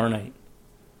tomorrow night.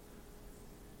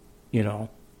 You know,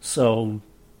 so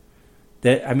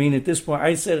that, I mean, at this point,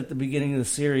 I said at the beginning of the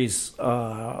series,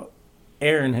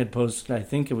 Aaron had posted, I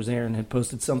think it was Aaron had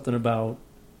posted something about,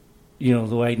 you know,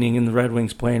 the Lightning and the Red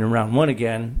Wings playing in round 1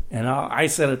 again, and I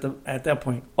said at that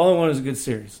point, all I want is a good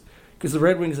series, because the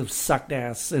Red Wings have sucked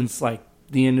ass since like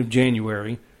the end of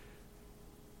January.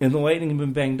 And the Lightning have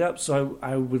been banged up, so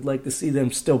I would like to see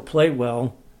them still play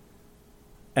well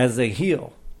as they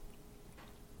heal.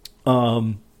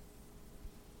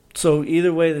 So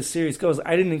either way the series goes,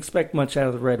 I didn't expect much out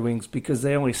of the Red Wings because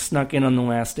they only snuck in on the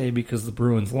last day because the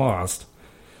Bruins lost.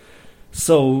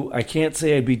 So I can't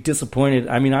say I'd be disappointed.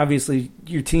 I mean, obviously,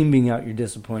 your team being out, you're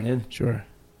disappointed. Sure.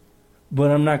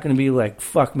 But I'm not going to be like,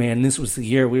 fuck, man, this was the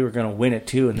year we were going to win it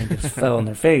too, and they just fell in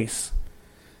their face.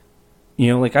 You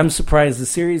know, like, I'm surprised the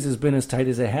series has been as tight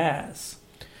as it has.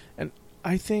 And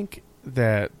I think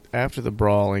that after the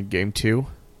brawl in Game 2,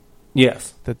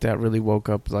 yes, that really woke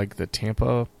up, like, the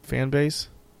Tampa fan base.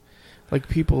 Like,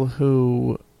 people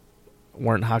who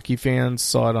weren't hockey fans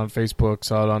saw it on Facebook,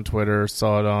 saw it on Twitter,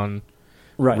 saw it on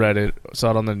Reddit,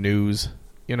 saw it on the news,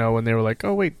 you know, and they were like,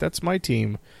 oh, wait, that's my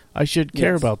team. I should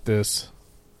care about this.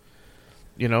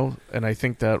 You know, and I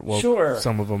think that woke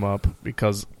some of them up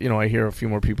because, you know, I hear a few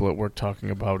more people at work talking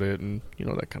about it and, you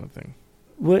know, that kind of thing.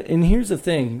 Well, and here's the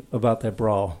thing about that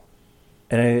brawl,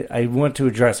 and I want to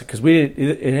address it because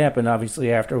it happened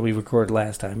obviously after we recorded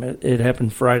last time. It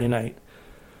happened Friday night.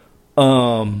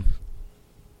 I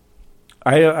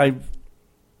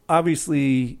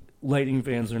obviously Lightning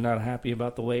fans are not happy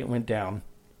about the way it went down,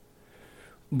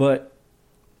 but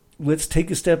let's take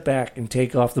a step back and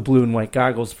take off the blue and white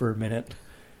goggles for a minute.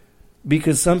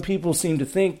 Because some people seem to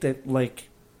think that, like,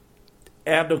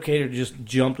 Abdelkader just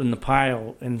jumped in the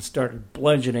pile and started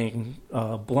bludgeoning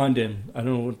Blundin. I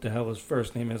don't know what the hell his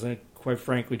first name is. I quite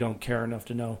frankly don't care enough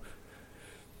to know.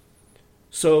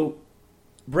 So,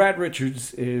 Brad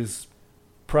Richards is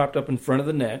propped up in front of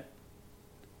the net.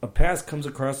 A pass comes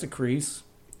across the crease.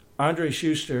 Andre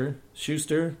Schuster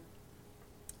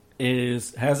has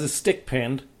his stick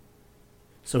pinned.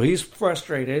 So he's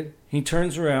frustrated. He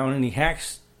turns around and he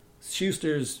hacks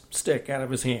Schuster's stick out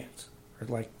of his hands. Or,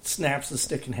 like, snaps the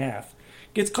stick in half.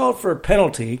 Gets called for a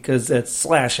penalty because that's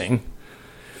slashing.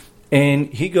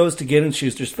 And he goes to get in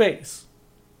Schuster's face.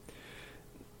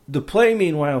 The play,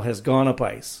 meanwhile, has gone up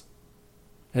ice.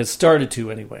 Has started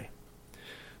to, anyway.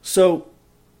 So,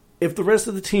 if the rest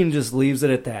of the team just leaves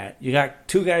it at that, you got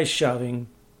two guys shoving,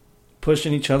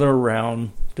 pushing each other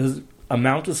around. Does it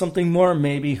amount to something more?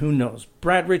 Maybe. Who knows?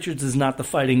 Brad Richards is not the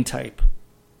fighting type.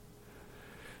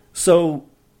 So,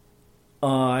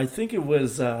 I think it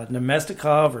was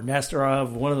Nemestikov or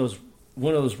Nesterov, one of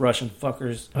those Russian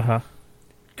fuckers,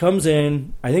 comes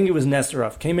in. I think it was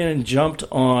Nesterov. Came in and jumped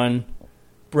on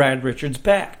Brad Richards'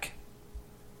 back.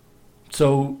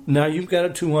 So now you've got a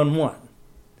 2-on-1.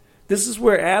 This is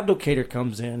where Abdelkader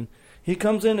comes in. He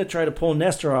comes in to try to pull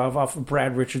Nesterov off of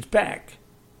Brad Richards' back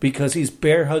because he's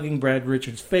bear hugging Brad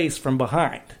Richards' face from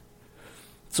behind.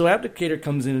 So Abdelkader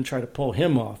comes in and try to pull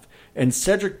him off. And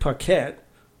Cedric Paquette,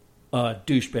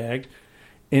 douchebag,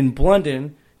 and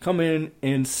Blundin come in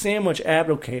and sandwich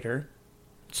Abdelkader.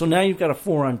 So now you've got a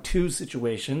 4-on-2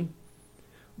 situation.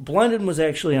 Blundin was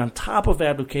actually on top of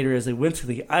Abdelkader as they went to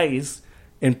the ice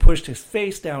and pushed his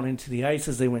face down into the ice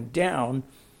as they went down.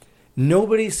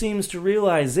 Nobody seems to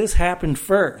realize this happened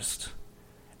first.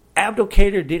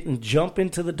 Abdelkader didn't jump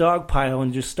into the dog pile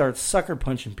and just start sucker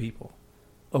punching people.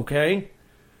 Okay?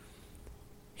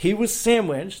 He was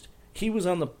sandwiched. He was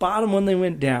on the bottom when they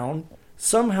went down,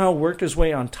 somehow worked his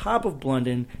way on top of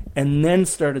Blundin, and then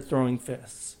started throwing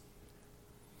fists.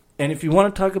 And if you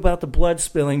want to talk about the blood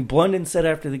spilling, Blundin said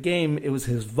after the game it was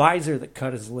his visor that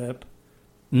cut his lip,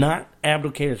 not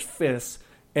Abdelkader's fists.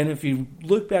 And if you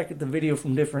look back at the video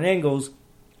from different angles,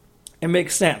 It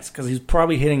makes sense because he's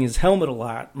probably hitting his helmet a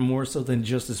lot more so than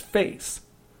just his face.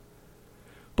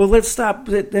 But let's stop.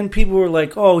 Then people were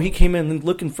like, oh, he came in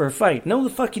looking for a fight. No, the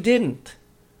fuck he didn't.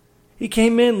 He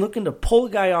came in looking to pull a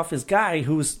guy off his guy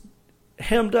who was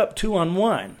hemmed up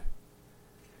 2-on-1.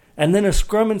 And then a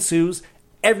scrum ensues.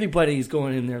 Everybody's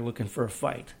going in there looking for a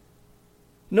fight.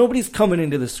 Nobody's coming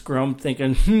into the scrum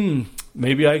thinking,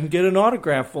 maybe I can get an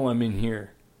autograph while I'm in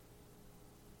here.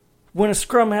 When a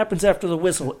scrum happens after the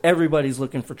whistle, everybody's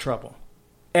looking for trouble.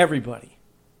 Everybody.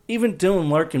 Even Dylan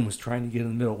Larkin was trying to get in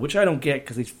the middle, which I don't get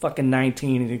because he's fucking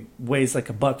 19 and he weighs like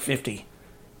 $150.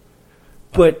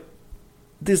 But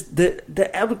the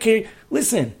advocate,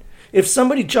 listen, if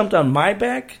somebody jumped on my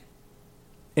back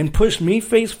and pushed me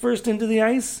face first into the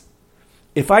ice,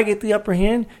 if I get the upper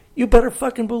hand, you better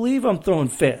fucking believe I'm throwing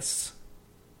fists.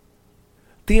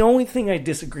 The only thing I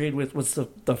disagreed with was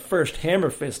the first hammer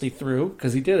fist he threw,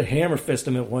 because he did a hammer fist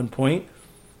him at one point.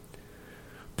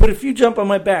 But if you jump on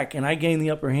my back and I gain the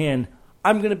upper hand,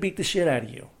 I'm going to beat the shit out of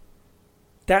you.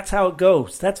 That's how it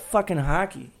goes. That's fucking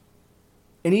hockey.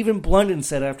 And even Blunden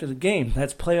said after the game,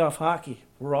 that's playoff hockey.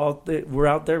 We're out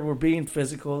there, we're being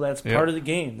physical. That's part of the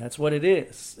game. That's what it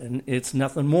is. And it's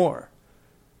nothing more.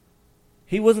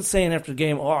 He wasn't saying after the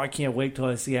game, oh, I can't wait till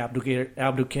I see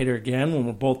Abdelkader again when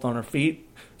we're both on our feet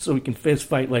so we can fist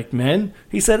fight like men.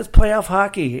 He said it's playoff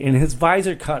hockey, and his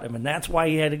visor cut him, and that's why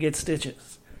he had to get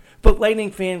stitches. But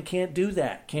Lightning fan can't do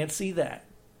that, can't see that.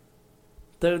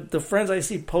 The friends I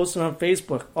see posting on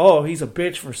Facebook, oh, he's a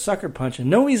bitch for sucker punching.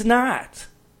 No, he's not.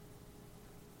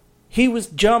 He was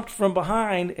jumped from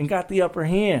behind and got the upper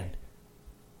hand.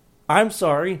 I'm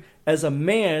sorry, as a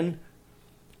man,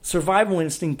 survival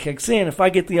instinct kicks in. If I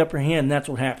get the upper hand, that's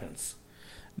what happens.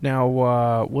 Now,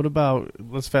 what about,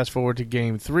 let's fast forward to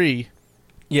Game 3.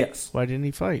 Yes. Why didn't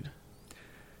he fight?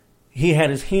 He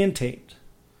had his hand taped.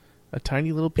 A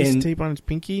tiny little piece of tape on his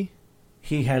pinky?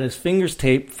 He had his fingers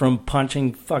taped from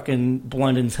punching fucking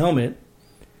Blunden's helmet.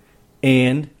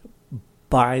 And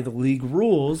by the league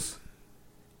rules,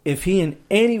 if he in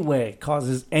any way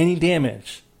causes any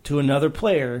damage to another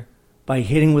player by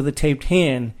hitting with a taped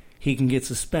hand, he can get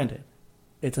suspended.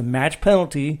 It's a match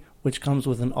penalty, which comes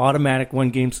with an automatic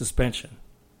 1-game suspension.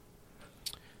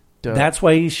 Duh. That's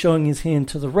why he's showing his hand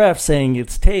to the ref, saying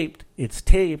it's taped,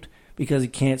 because he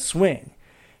can't swing.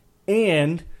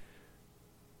 And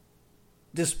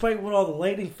despite what all the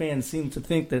Lightning fans seem to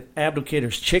think that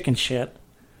Abdelkader's chicken shit.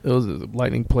 Those are the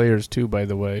Lightning players too, by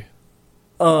the way.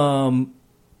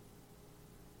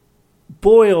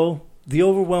 Boyle, the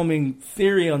overwhelming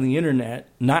theory on the internet,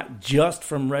 not just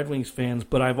from Red Wings fans,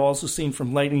 but I've also seen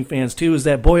from Lightning fans too, is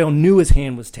that Boyle knew his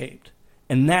hand was taped.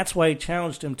 And that's why he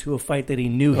challenged him to a fight that he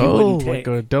knew he wouldn't take.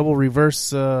 Like a double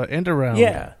reverse end around.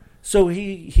 Yeah. So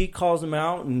he calls him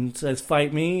out and says,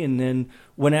 fight me. And then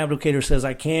when Abdelkader says,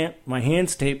 I can't, my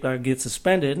hand's taped, I get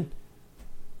suspended.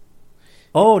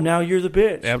 Oh, now you're the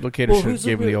bitch. Abdelkader should have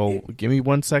given the old, give me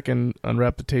 1 second,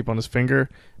 unwrap the tape on his finger,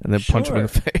 and then punch him in the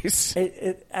face.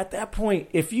 At that point,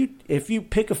 if you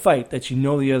pick a fight that you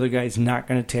know the other guy's not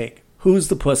going to take, who's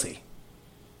the pussy?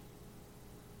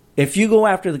 If you go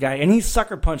after the guy, and he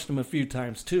sucker punched him a few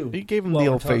times too. He gave him the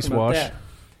old face wash.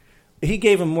 He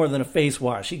gave him more than a face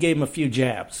wash. He gave him a few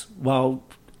jabs while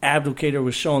Abdelkader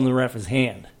was showing the ref his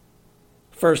hand.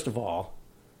 First of all.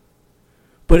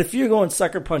 But if you're going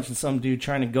sucker punching some dude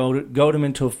trying to goad him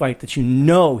into a fight that you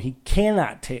know he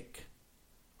cannot take,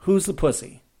 who's the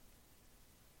pussy?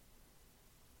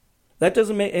 That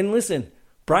doesn't make... And listen,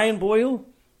 Brian Boyle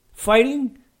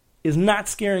fighting is not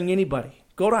scaring anybody.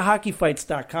 Go to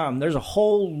hockeyfights.com. There's a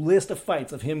whole list of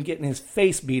fights of him getting his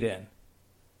face beat in.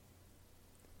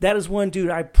 That is one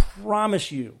dude, I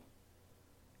promise you,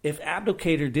 if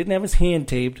Abdelkader didn't have his hand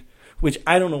taped, which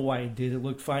I don't know why he did, it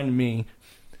looked fine to me.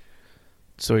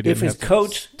 So he didn't so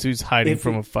he's hiding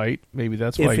from a fight. Maybe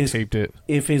that's why he taped it.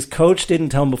 If his coach didn't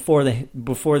tell him before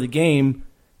the game,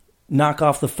 knock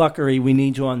off the fuckery, we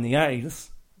need you on the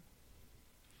ice.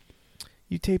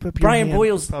 You tape up your hand.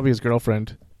 Boyle's probably his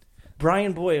girlfriend.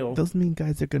 Brian Boyle. Doesn't mean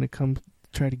guys are going to come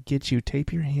try to get you.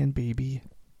 Tape your hand, baby.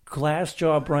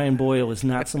 Glassjaw Brian Boyle is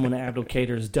not someone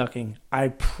Abdelkader is ducking. I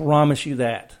promise you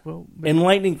that. Well, and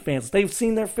Lightning fans, they've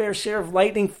seen their fair share of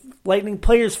Lightning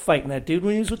players fighting that dude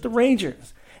when he was with the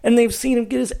Rangers. And they've seen him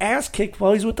get his ass kicked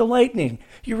while he's with the Lightning.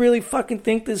 You really fucking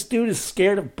think this dude is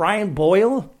scared of Brian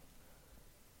Boyle?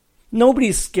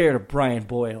 Nobody's scared of Brian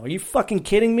Boyle. Are you fucking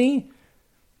kidding me?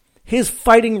 His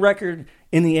fighting record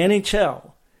in the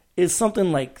NHL is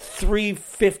something like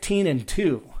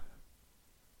 3-15-2.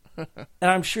 And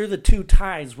I'm sure the two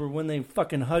ties were when they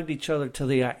fucking hugged each other to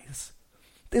the ice.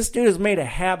 This dude has made a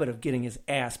habit of getting his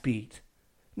ass beat.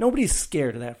 Nobody's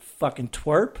scared of that fucking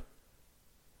twerp.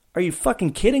 Are you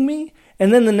fucking kidding me?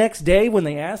 And then the next day when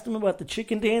they asked him about the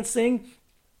chicken dance thing,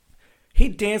 he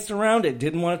danced around it,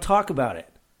 didn't want to talk about it.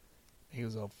 He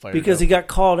was all fired because up. he got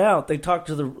called out. They talked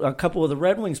to a couple of the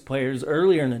Red Wings players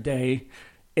earlier in the day,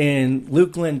 and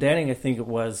Luke Glendening, I think it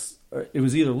was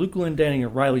either Luke Glendening or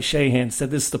Riley Shahan, said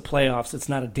this is the playoffs, it's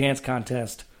not a dance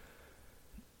contest.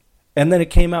 And then it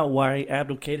came out why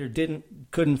Abdelkader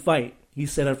couldn't fight. He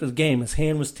set up his game. His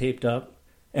hand was taped up,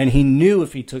 and he knew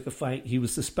if he took a fight, he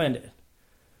was suspended.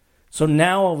 So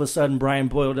now all of a sudden, Brian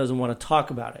Boyle doesn't want to talk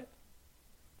about it.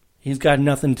 He's got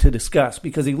nothing to discuss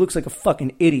because he looks like a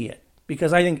fucking idiot.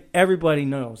 Because I think everybody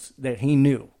knows that he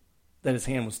knew that his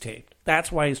hand was taped. That's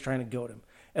why he's trying to goad him.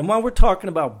 And while we're talking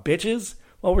about bitches,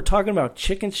 while we're talking about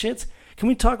chicken shits, can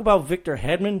we talk about Victor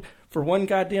Hedman for one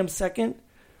goddamn second?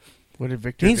 What did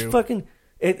Victor do? He's fucking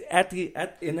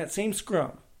in that same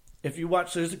scrum. If you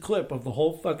watch, there's a clip of the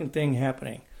whole fucking thing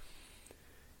happening.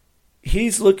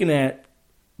 He's looking at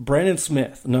Brendan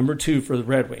Smith, number 2 for the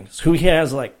Red Wings, who he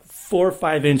has like 4 or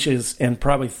 5 inches and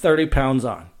probably 30 pounds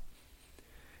on.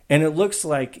 And it looks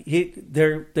like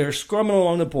they're scrumming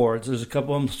along the boards. There's a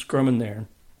couple of them scrumming there.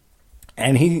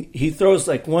 And he throws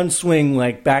like one swing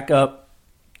like back up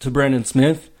to Brendan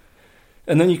Smith.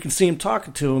 And then you can see him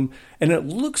talking to him. And it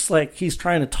looks like he's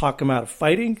trying to talk him out of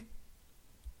fighting.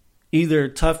 Either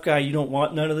tough guy, you don't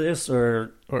want none of this,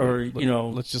 or you know,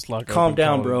 let's just lock calm up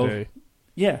down, bro.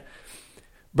 Yeah.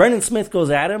 Brendan Smith goes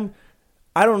at him.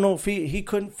 I don't know if he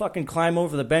couldn't fucking climb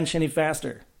over the bench any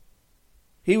faster.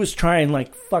 He was trying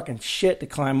like fucking shit to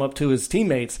climb up to his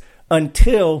teammates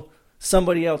until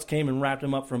somebody else came and wrapped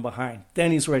him up from behind.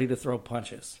 Then he's ready to throw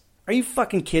punches. Are you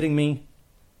fucking kidding me?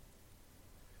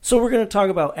 So we're going to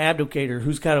talk about Abdelkader,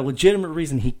 who's got a legitimate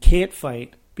reason he can't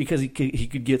fight because he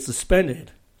could get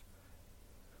suspended.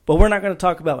 But we're not going to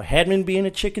talk about Hedman being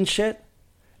a chicken shit.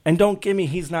 And don't give me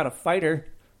he's not a fighter.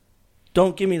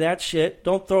 Don't give me that shit.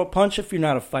 Don't throw a punch if you're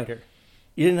not a fighter.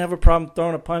 You didn't have a problem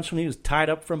throwing a punch when he was tied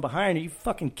up from behind. Are you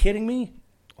fucking kidding me?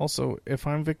 Also, if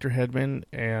I'm Victor Hedman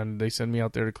and they send me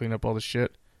out there to clean up all the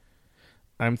shit,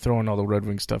 I'm throwing all the Red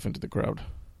Wing stuff into the crowd.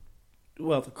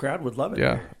 Well, the crowd would love it.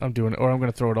 Yeah, there. I'm doing it. Or I'm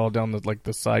going to throw it all down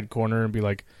the side corner and be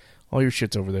like, all your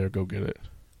shit's over there. Go get it.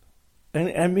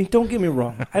 And I mean, don't get me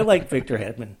wrong. I like Victor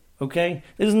Hedman, okay?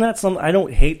 Isn't that something? I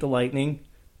don't hate the Lightning.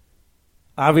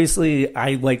 Obviously,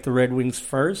 I like the Red Wings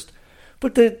first.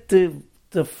 But the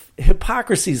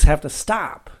hypocrisies have to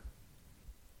stop.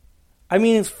 I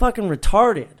mean, it's fucking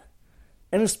retarded.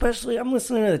 And especially, I'm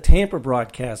listening to the Tampa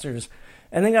broadcasters,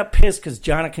 and they got pissed because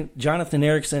Jonathan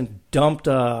Ericsson dumped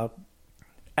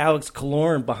Alex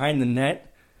Killorn behind the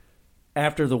net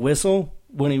after the whistle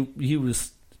when he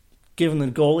was giving the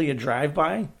goalie a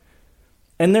drive-by.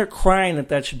 And they're crying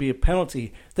that should be a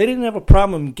penalty. They didn't have a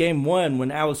problem in Game 1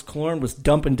 when Alex Killorn was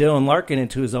dumping Dylan Larkin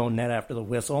into his own net after the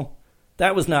whistle.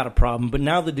 That was not a problem, but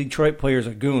now the Detroit players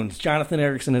are goons. Jonathan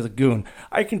Ericsson is a goon.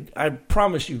 I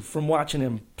promise you, from watching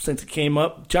him since he came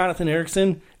up, Jonathan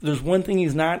Ericsson, if there's one thing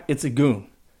he's not, it's a goon.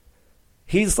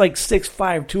 He's like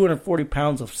 6'5", 240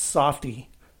 pounds of softy.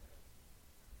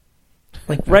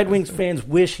 Like, Red Wings fans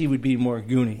wish he would be more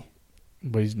goony.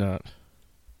 But he's not.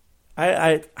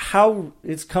 How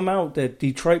it's come out that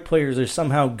Detroit players are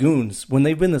somehow goons when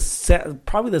they've been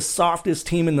probably the softest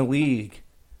team in the league.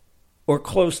 Or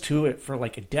close to it for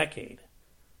like a decade.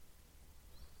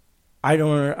 I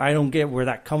don't get where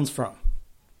that comes from.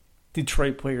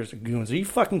 Detroit players are goons. Are you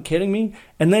fucking kidding me?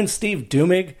 And then Steve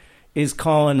Dumig is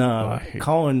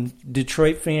calling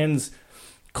Detroit fans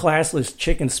classless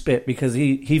chicken spit because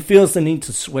he feels the need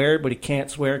to swear, but he can't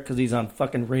swear because he's on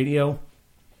fucking radio.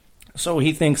 So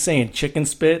he thinks saying chicken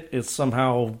spit is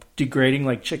somehow degrading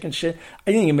like chicken shit.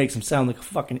 I think it makes him sound like a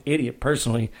fucking idiot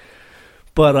personally.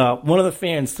 But one of the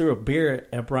fans threw a beer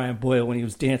at Brian Boyle when he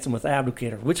was dancing with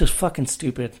Abdelkader, which is fucking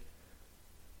stupid.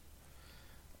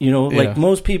 You know, like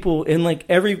most people, in like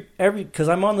every because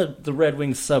I'm on the Red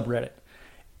Wings subreddit.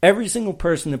 Every single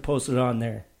person that posted on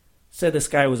there said this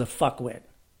guy was a fuckwit.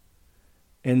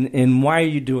 And why are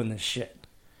you doing this shit?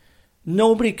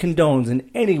 Nobody condones in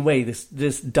any way this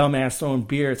dumbass throwing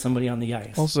beer at somebody on the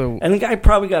ice. Also, and the guy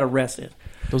probably got arrested.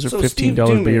 Those are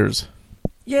 $15 beers.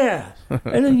 Yeah.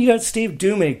 And then you got Steve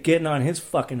Dumig getting on his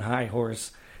fucking high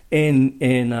horse and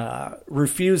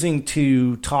refusing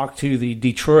to talk to the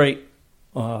Detroit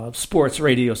sports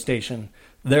radio station,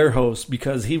 their host,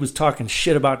 because he was talking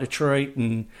shit about Detroit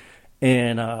and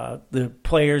the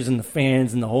players and the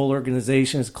fans and the whole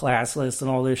organization is classless and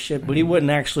all this shit. But he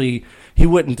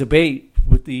wouldn't debate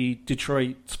with the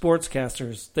Detroit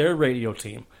sportscasters, their radio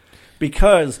team,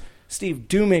 because Steve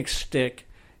Dumig's shtick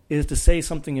is to say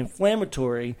something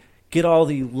inflammatory, get all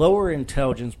the lower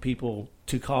intelligence people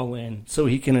to call in so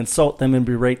he can insult them and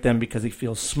berate them because he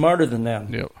feels smarter than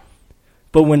them. Yep.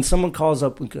 But when someone calls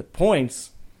up with good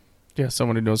points, Yeah,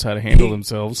 someone who knows how to handle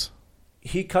themselves.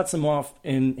 he cuts them off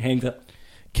and hangs up.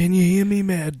 Can you hear me,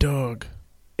 Mad Dog?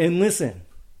 And listen,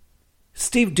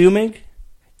 Steve Dumig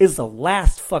is the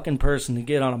last fucking person to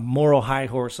get on a moral high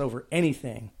horse over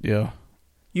anything. Yeah.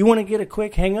 You want to get a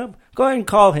quick hang up? Go ahead and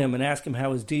call him and ask him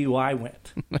how his DUI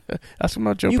went. Ask him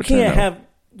about Joe You Paterno.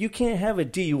 can't have a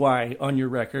DUI on your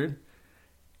record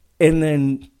and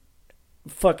then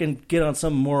fucking get on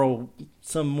some moral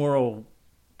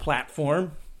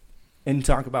platform and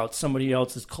talk about somebody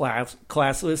else's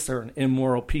classless or an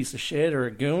immoral piece of shit or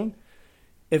a goon.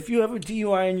 If you have a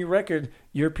DUI on your record,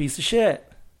 you're a piece of shit.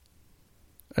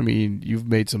 I mean, you've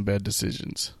made some bad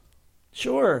decisions.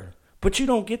 Sure, but you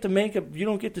don't get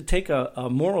to take a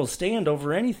moral stand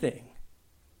over anything.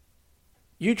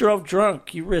 You drove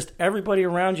drunk. You risked everybody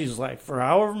around you's life for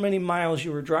however many miles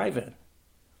you were driving.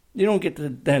 You don't get to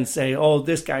then say, "Oh,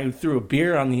 this guy who threw a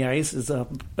beer on the ice is a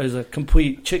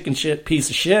complete chicken shit piece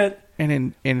of shit."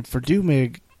 And for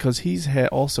Dumig, because he's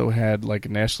also had like a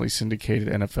nationally syndicated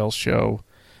NFL show.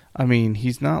 I mean,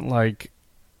 he's not like,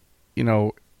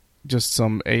 just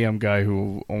some AM guy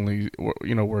who only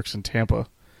works in Tampa.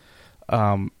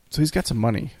 So he's got some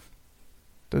money.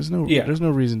 There's no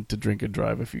reason to drink and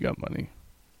drive if you got money.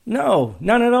 No,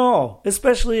 none at all.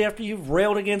 Especially after you've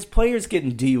railed against players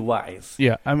getting DUIs.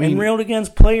 Yeah, I mean, and railed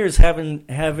against players having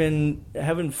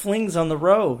flings on the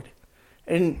road,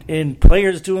 and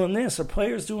players doing this or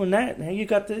players doing that. Now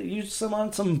you're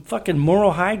on some fucking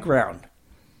moral high ground.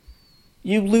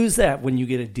 You lose that when you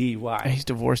get a DUI. He's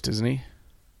divorced, isn't he?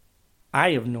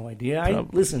 I have no idea.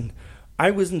 Listen, I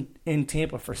was in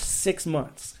Tampa for 6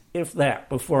 months, if that,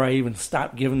 before I even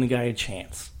stopped giving the guy a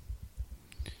chance.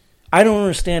 I don't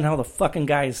understand how the fucking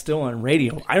guy is still on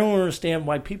radio. I don't understand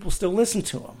why people still listen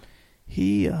to him.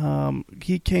 He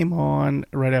came on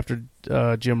right after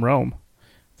Jim Rome.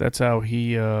 That's how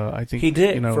he. I think he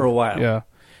did for a while. Yeah,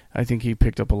 I think he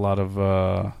picked up a lot of.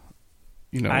 I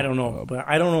don't know, but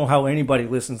I don't know how anybody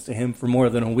listens to him for more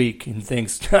than a week and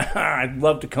thinks I'd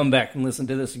love to come back and listen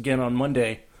to this again on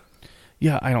Monday.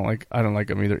 Yeah, I don't like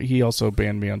him either. He also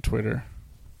banned me on Twitter.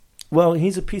 Well,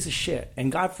 he's a piece of shit,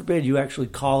 and God forbid you actually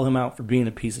call him out for being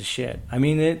a piece of shit. I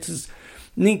mean, it's just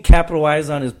need capitalize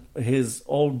on his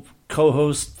old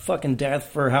co-host fucking death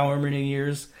for however many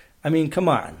years. I mean, come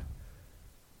on.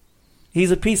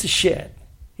 He's a piece of shit.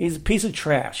 He's a piece of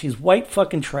trash. He's white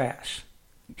fucking trash.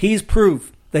 He's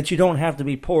proof that you don't have to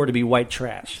be poor to be white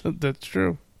trash. That's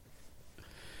true.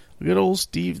 Good old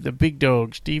Steve, the big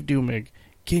dog, Steve Dumig.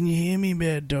 Can you hear me,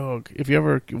 Mad Dog? If you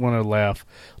ever want to laugh,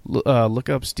 look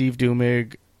up Steve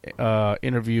Dumig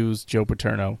interviews Joe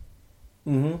Paterno.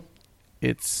 Mm-hmm.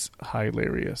 It's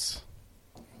hilarious.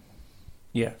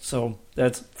 Yeah, so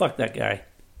fuck that guy.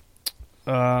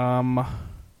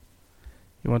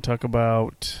 You want to talk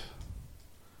about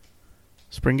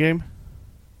spring game?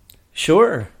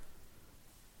 Sure.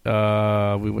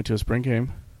 We went to a spring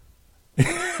game.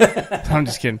 I'm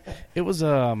just kidding. It was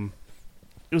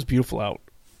beautiful out.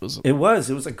 It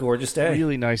was a gorgeous day.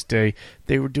 Really nice day.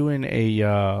 They were doing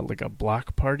a like a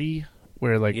block party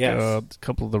where a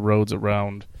couple of the roads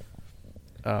around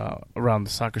the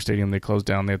soccer stadium they closed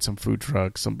down. They had some food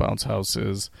trucks, some bounce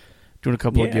houses, doing a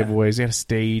couple of giveaways. They had a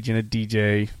stage and a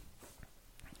DJ.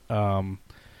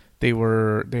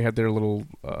 They had their little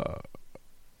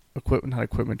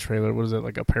equipment trailer. What is it,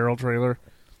 like apparel trailer?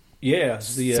 Yeah,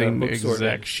 the same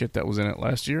exact shit that was in it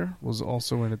last year was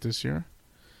also in it this year.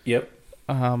 Yep.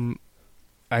 In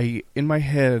my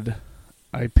head,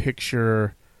 I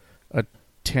picture a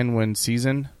 10-win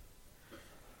season,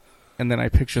 and then I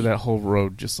picture that whole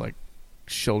road just like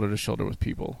shoulder to shoulder with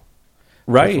people.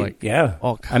 Right. With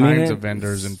all kinds of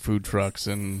vendors and food trucks.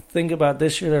 And think about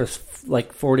this year, there's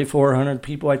like 4,400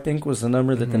 people, I think, was the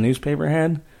number that the newspaper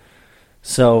had.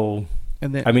 So,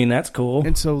 and then, that's cool.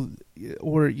 And so,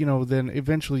 or, then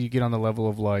eventually you get on the level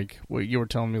of like what you were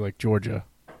telling me, like Georgia.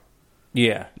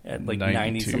 Yeah, at like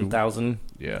 90-some thousand.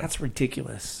 Yeah. That's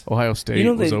ridiculous. Ohio State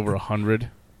was over 100.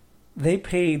 They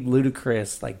paid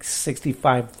Ludacris like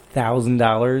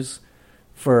 $65,000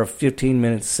 for a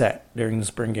 15-minute set during the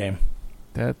spring game.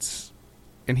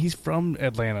 And he's from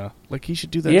Atlanta. Like, he should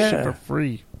do that shit for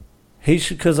free. He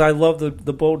should, because I love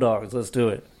the Bulldogs. Let's do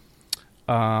it.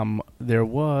 There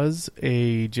was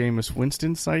a Jameis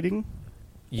Winston sighting.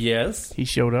 Yes. He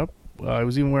showed up. He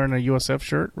was even wearing a USF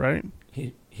shirt, right?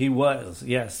 He was,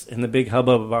 yes. And the big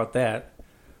hubbub about that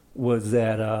was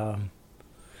that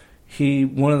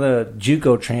one of the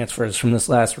JUCO transfers from this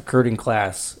last recruiting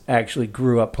class actually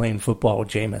grew up playing football with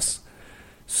Jameis.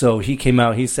 So he came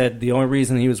out. He said the only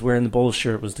reason he was wearing the Bulls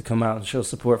shirt was to come out and show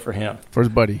support for him. For his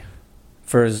buddy.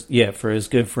 For his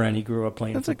good friend he grew up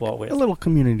playing football with. A little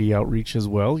community outreach as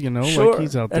well, Sure. like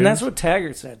he's out there. And that's what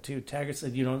Taggart said, too. Taggart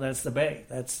said, that's the Bay.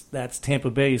 That's Tampa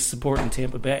Bay supporting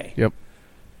Tampa Bay. Yep.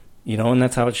 And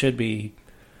that's how it should be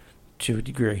to a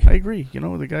degree. I agree.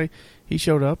 The guy, he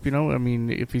showed up,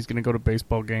 if he's going to go to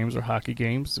baseball games or hockey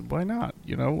games, why not?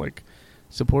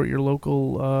 Support your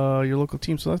local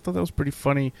team. So I thought that was pretty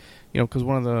funny, because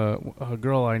one of the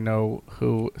girl I know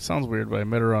who, it sounds weird, but I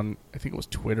met her on, I think it was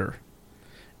Twitter.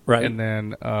 Right. And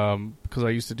then, because I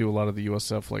used to do a lot of the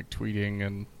USF,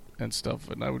 tweeting and stuff,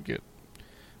 and I would get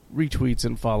retweets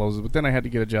and follows, but then I had to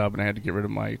get a job, and I had to get rid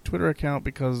of my Twitter account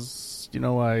because,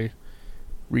 I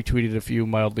retweeted a few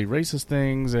mildly racist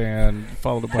things and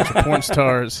followed a bunch of porn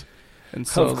stars. And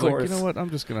so I was like, you know what, I'm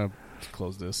just going to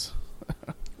close this.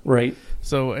 Right.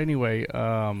 So anyway,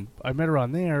 I met her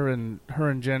on there, and her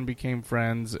and Jen became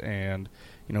friends, and,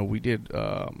 we did...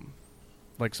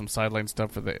 some sideline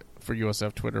stuff for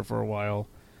USF Twitter for a while.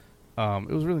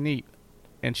 It was really neat.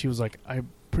 And she was like, I'm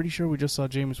pretty sure we just saw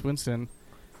Jameis Winston.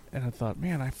 And I thought,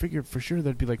 man, I figured for sure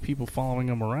there'd be people following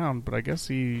him around, but I guess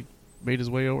he made his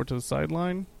way over to the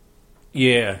sideline.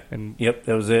 Yeah. And yep,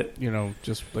 that was it.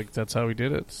 Just that's how he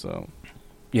did it. So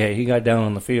yeah, he got down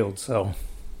on the field. So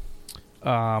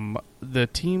the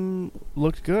team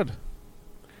looked good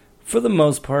for the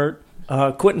most part.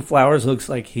 Quentin Flowers looks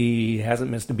like he hasn't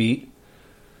missed a beat.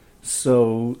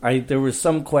 So there was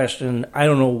some question. I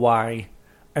don't know why.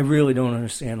 I really don't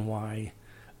understand why.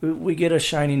 We get a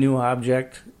shiny new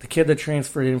object. The kid that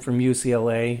transferred in from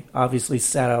UCLA obviously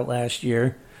sat out last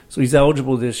year, so he's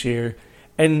eligible this year.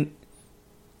 And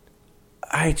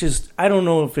I don't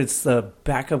know if it's the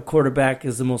backup quarterback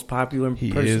is the most popular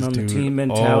person on the team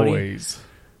mentality. Always.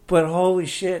 But holy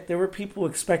shit, there were people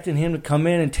expecting him to come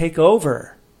in and take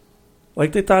over.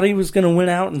 They thought he was going to win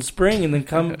out in spring and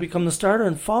then become the starter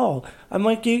in fall. I'm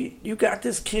like, you got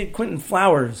this kid, Quentin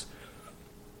Flowers,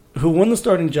 who won the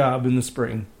starting job in the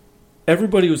spring.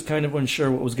 Everybody was kind of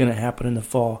unsure what was going to happen in the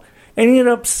fall. And he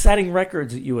ended up setting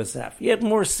records at USF. He had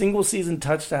more single-season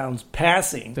touchdowns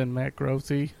passing than Matt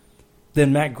Grothe,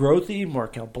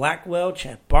 Markel Blackwell,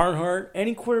 Chad Barnhart,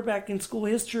 any quarterback in school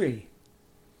history.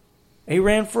 He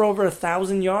ran for over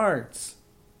 1,000 yards.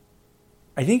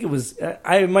 I think it was,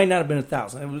 it might not have been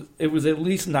 1,000. It was at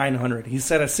least 900. He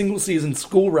set a single-season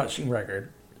school rushing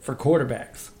record for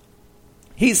quarterbacks.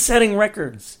 He's setting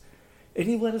records. And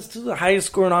he led us to the highest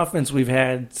scoring offense we've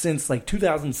had since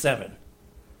 2007.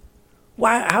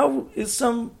 Why? How is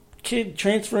some kid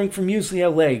transferring from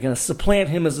UCLA going to supplant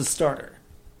him as a starter?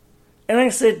 And I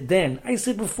said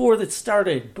before that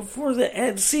started, before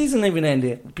the season even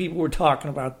ended, people were talking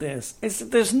about this. I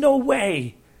said, there's no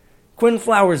way Quentin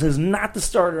Flowers is not the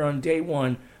starter on day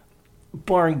one,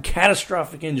 barring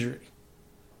catastrophic injury.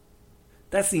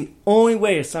 That's the only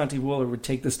way Asante Wooler would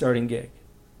take the starting gig.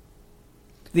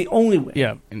 The only way.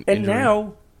 Yeah. And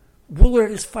now, Woolard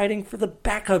is fighting for the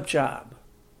backup job.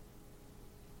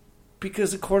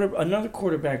 Because another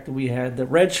quarterback that we had that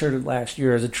redshirted last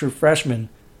year as a true freshman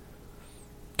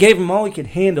gave him all he could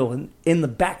handle in the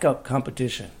backup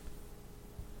competition.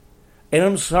 And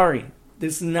I'm sorry,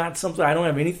 this is not something, I don't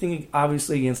have anything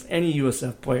obviously against any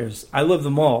USF players. I love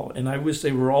them all, and I wish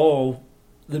they were all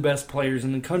the best players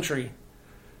in the country.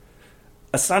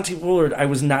 Asante Woolard, I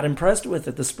was not impressed with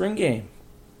at the spring game.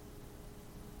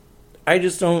 He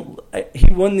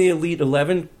won the Elite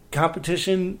 11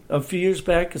 competition a few years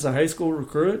back as a high school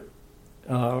recruit.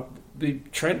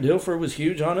 Trent Dilfer was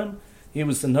huge on him. He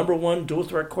was the number one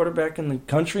dual-threat quarterback in the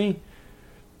country.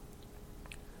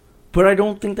 But I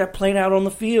don't think that played out on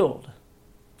the field.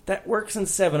 That works in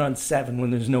 7-on-7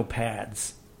 when there's no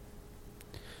pads.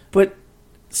 But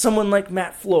someone like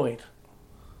Matt Floyd,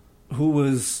 who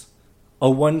was a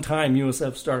one-time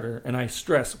USF starter, and I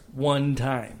stress one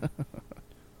time,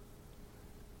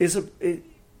 he's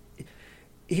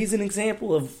an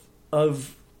example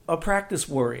of a practice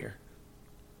warrior.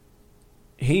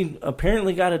 He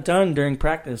apparently got it done during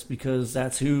practice because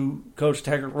that's who Coach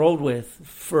Taggart rolled with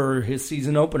for his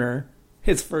season opener,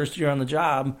 his first year on the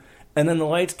job, and then the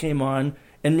lights came on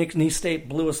and McNeese State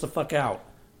blew us the fuck out.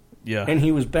 Yeah. And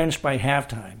he was benched by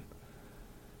halftime.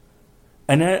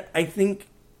 And I think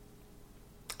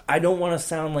I don't want to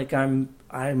sound like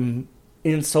I'm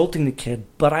insulting the kid,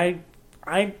 but I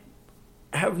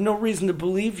have no reason to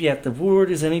believe yet that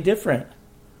Woolard is any different.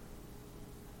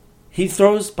 He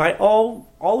throws, by all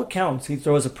accounts, he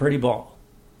throws a pretty ball.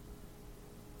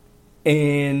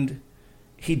 And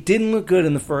He didn't look good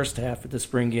in the first half of the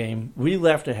spring game. We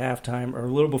left at halftime, or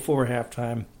a little before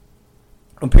halftime.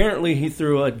 Apparently, he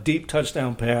threw a deep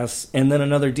touchdown pass and then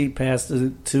another deep pass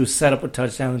to set up a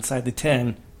touchdown inside the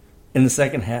 10 in the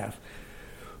second half.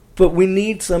 But we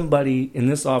need somebody in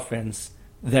this offense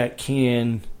that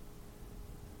can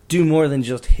do more than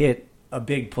just hit a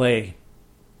big play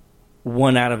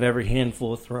one out of every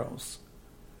handful of throws.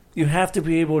 You have to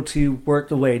be able to work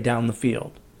the way down the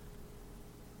field.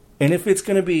 And if it's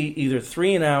going to be either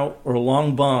 3 and out or a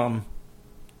long bomb,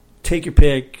 take your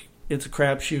pick. It's a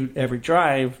crapshoot every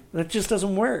drive. That just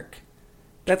doesn't work.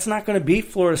 That's not going to beat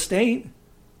Florida State.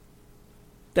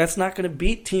 That's not going to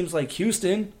beat teams like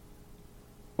Houston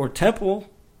or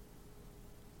Temple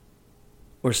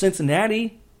or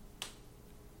Cincinnati.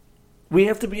 We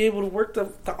have to be able to work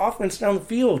the offense down the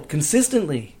field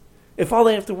consistently. If all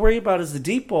they have to worry about is the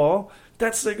deep ball,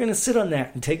 they're going to sit on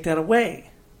that and take that away.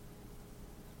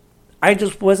 I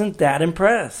just wasn't that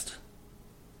impressed.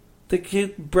 The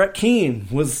kid, Brett Keane,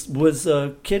 was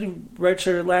a kid who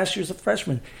redshirted last year as a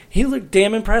freshman. He looked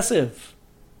damn impressive.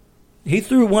 He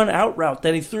threw one out route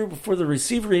that he threw before the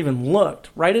receiver even looked,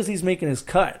 right as he's making his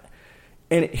cut.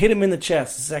 And it hit him in the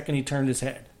chest the second he turned his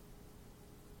head.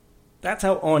 That's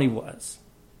how on he was.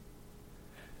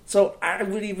 So I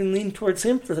would even lean towards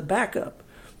him for the backup.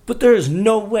 But there is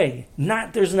no way,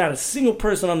 there's not a single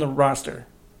person on the roster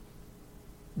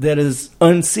that is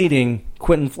unseating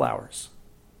Quentin Flowers.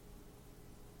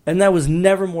 And that was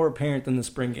never more apparent than the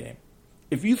spring game.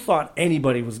 If you thought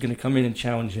anybody was going to come in and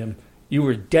challenge him, you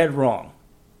were dead wrong.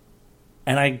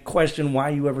 And I question why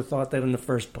you ever thought that in the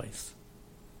first place.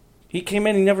 He came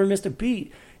in, he never missed a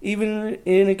beat. Even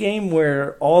in a game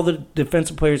where all the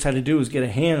defensive players had to do was get a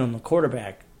hand on the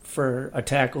quarterback for a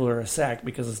tackle or a sack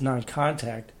because it's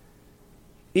non-contact.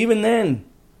 Even then,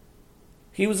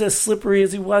 he was as slippery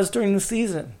as he was during the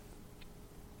season.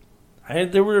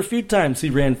 There were a few times he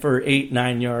ran for 8,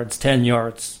 9 yards, 10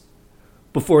 yards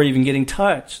before even getting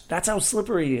touched. That's how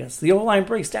slippery he is. The O-line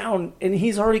breaks down, and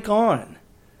he's already gone.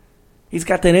 He's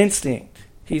got that instinct.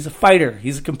 He's a fighter.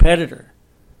 He's a competitor.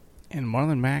 And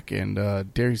Marlon Mack and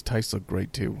Darius Tice look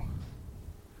great, too.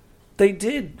 They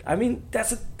did. I mean,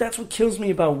 that's what kills me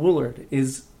about Woolard,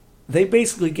 is they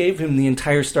basically gave him the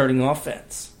entire starting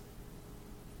offense.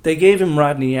 They gave him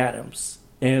Rodney Adams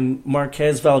and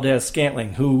Marquez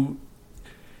Valdez-Scantling, who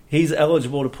he's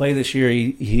eligible to play this year.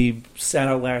 He sat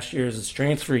out last year as his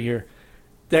transfer year.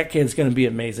 That kid's going to be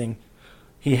amazing.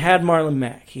 He had Marlon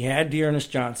Mack. He had Dearness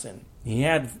Johnson. He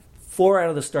had 4 out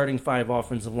of the starting 5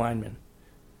 offensive linemen.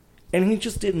 And he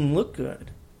just didn't look good.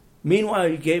 Meanwhile,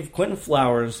 you gave Quentin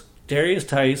Flowers, Darius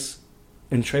Tice,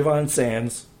 and Trayvon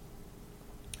Sands,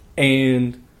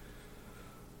 and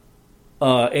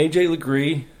A.J.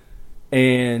 Legree,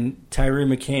 and Tyree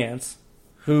McCants,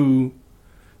 who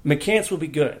McCants will be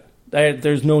good.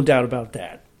 There's no doubt about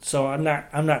that. So I'm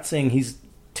not saying he's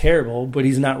terrible, but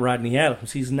he's not Rodney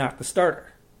Adams. He's not the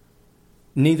starter.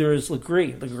 Neither is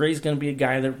Legree. Legree's going to be a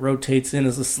guy that rotates in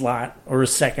as a slot or a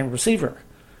second receiver.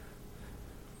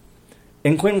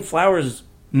 And Quentin Flowers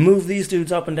moved these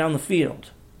dudes up and down the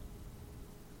field.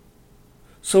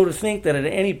 So to think that at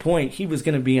any point he was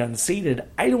going to be unseated,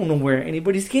 I don't know where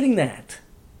anybody's getting that.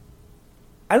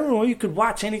 I don't know. You could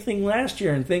watch anything last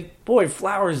year and think, boy,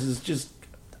 Flowers is just,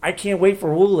 I can't wait for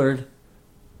Woolard.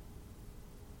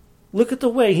 Look at the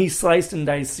way he sliced and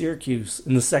diced Syracuse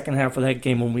in the second half of that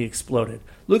game when we exploded.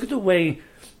 Look at the way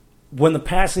when the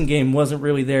passing game wasn't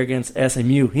really there against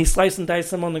SMU. He sliced and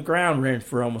diced them on the ground, ran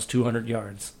for almost 200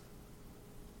 yards.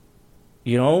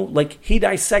 You know, like he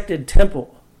dissected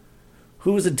Temple,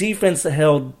 who was a defense that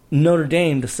held Notre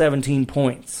Dame to 17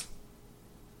 points.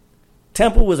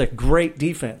 Temple was a great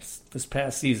defense this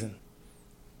past season.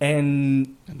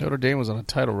 And Notre Dame was on a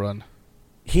title run.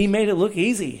 He made it look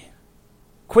easy.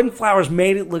 Quentin Flowers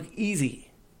made it look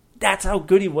easy. That's how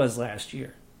good he was last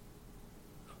year.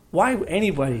 Why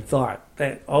anybody thought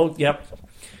that, oh, yep,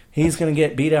 he's going to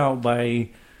get beat out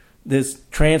by this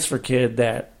transfer kid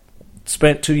that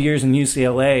spent 2 years in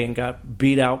UCLA and got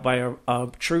beat out by a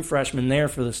true freshman there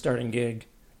for the starting gig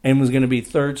and was going to be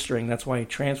third string. That's why he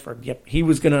transferred. Yep, he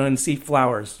was going to unseat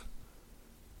Flowers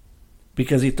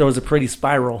because he throws a pretty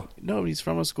spiral. No, he's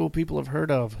from a school people have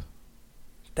heard of.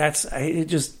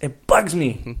 It bugs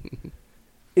me.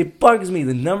 It bugs me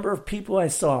the number of people I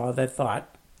saw that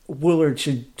thought Woolard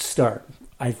should start,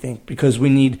 I think, because we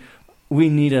need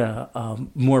a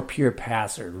more pure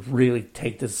passer to really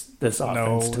take this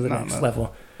offense to the next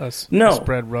level. A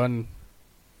spread run.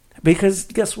 Because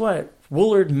guess what?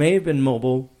 Woolard may have been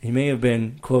mobile. He may have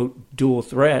been, quote, dual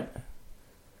threat.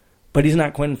 But he's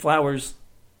not Quentin Flowers.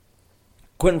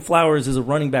 Quentin Flowers is a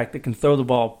running back that can throw the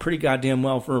ball pretty goddamn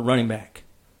well for a running back.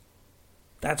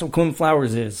 That's what Quentin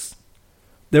Flowers is.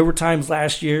 There were times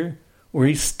last year where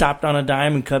he stopped on a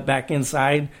dime and cut back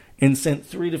inside and sent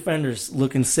 3 defenders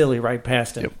looking silly right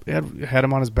past him. Yep. He had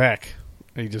him on his back.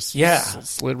 He just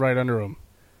slid right under him.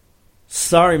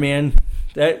 Sorry, man.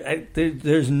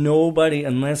 There's nobody,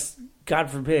 unless, God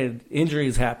forbid,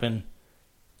 injuries happen,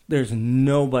 there's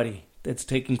nobody that's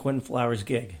taking Quentin Flowers'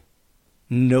 gig.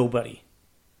 Nobody.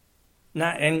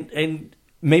 And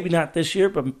maybe not this year,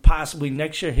 but possibly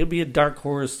next year. He'll be a dark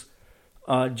horse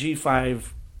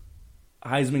G5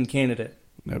 Heisman candidate.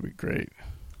 That'd be great.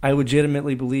 I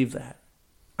legitimately believe that.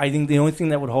 I think the only thing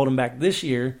that would hold him back this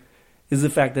year is the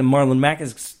fact that Marlon Mack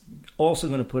is also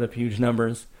going to put up huge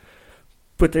numbers.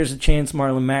 But there's a chance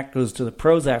Marlon Mack goes to the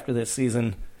pros after this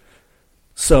season.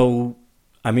 So,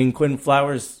 I mean, Quentin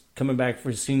Flowers coming back for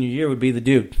his senior year would be the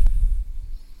dude.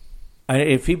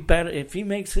 If he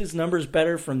makes his numbers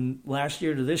better from last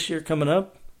year to this year coming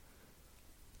up,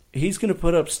 he's going to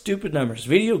put up stupid numbers,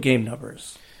 video game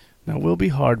numbers. Now, it will be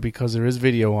hard because there is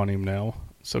video on him now,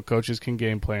 so coaches can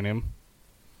game plan him.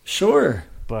 Sure.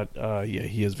 But, yeah,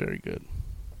 he is very good.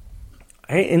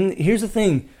 And here's the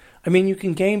thing. I mean, you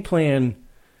can game plan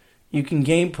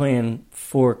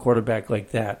for a quarterback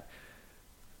like that.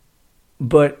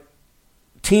 But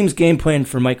teams game plan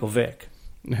for Michael Vick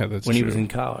when he was in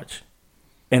college.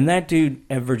 And that dude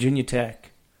at Virginia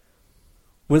Tech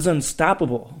was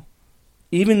unstoppable.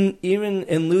 Even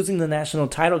in losing the national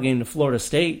title game to Florida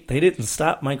State, they didn't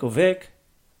stop Michael Vick.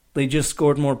 They just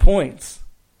scored more points.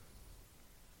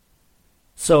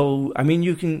 So, I mean,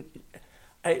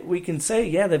 we can say,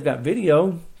 yeah, they've got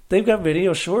video. They've got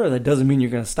video, sure. That doesn't mean you're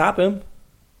going to stop him.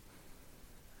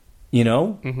 You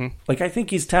know? Mm-hmm. Like, I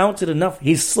think he's talented enough.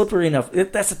 He's slippery enough.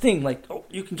 That's the thing. Like,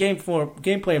 you can game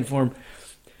plan for him.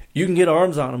 You can get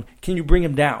arms on him. Can you bring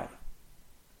him down?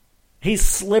 He's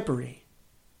slippery.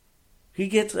 He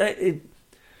gets... the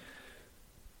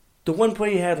one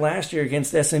play he had last year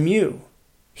against SMU,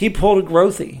 he pulled a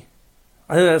Grothy.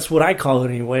 That's what I call it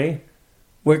anyway.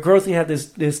 Where Grothy had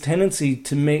this tendency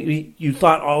to make... You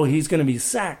thought, oh, he's going to be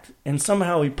sacked. And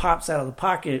somehow he pops out of the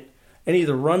pocket and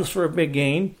either runs for a big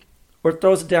gain or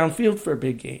throws it downfield for a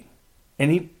big gain.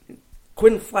 And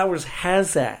Quentin Flowers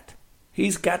has that.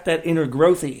 He's got that inner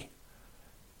Grothy.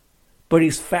 But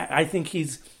he's fat. I think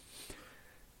he's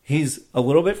a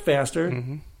little bit faster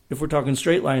if we're talking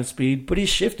straight line speed, but he's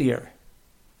shiftier.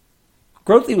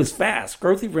 Grothy was fast.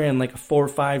 Grothy ran like a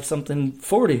 4.5 something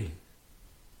 40.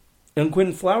 And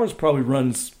Quentin Flowers probably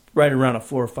runs right around a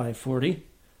 4.5 40.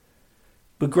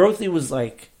 But Grothy was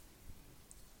like,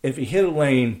 if he hit a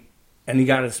lane and he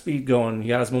got his speed going, he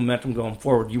got his momentum going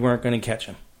forward, you weren't going to catch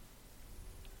him.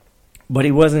 But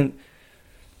he wasn't,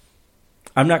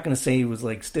 I'm not going to say he was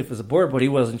like stiff as a board, but he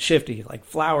wasn't shifty. Like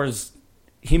Flowers,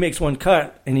 he makes one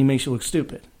cut and he makes you look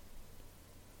stupid.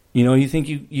 You know, you think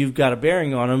you've got a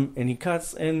bearing on him and he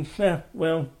cuts and,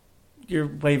 well, you're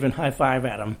waving high five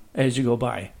at him as you go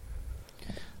by.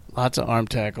 Lots of arm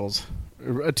tackles.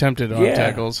 Attempted arm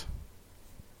tackles.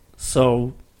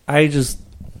 So, I'm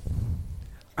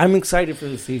excited for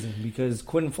the season because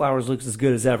Quentin Flowers looks as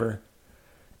good as ever.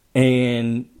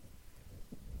 And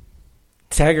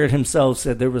Taggart himself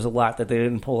said there was a lot that they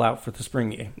didn't pull out for the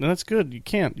spring game. No, that's good. You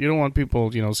can't. You don't want people,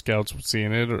 scouts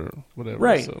seeing it or whatever.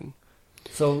 Right.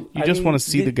 So you just want to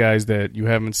see the guys that you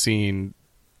haven't seen.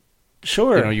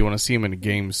 Sure. You want to see them in a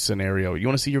game scenario. You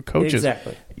want to see your coaches.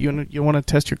 Exactly. You want to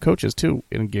test your coaches, too,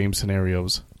 in game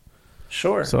scenarios.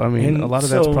 Sure. So, I mean, a lot of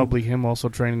that's probably him also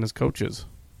training his coaches.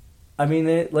 I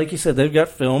mean, like you said, they've got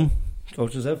film.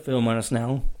 Coaches have film on us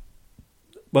now.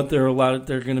 But there are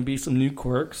going to be some new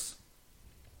quirks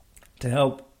to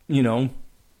help,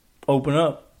 open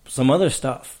up some other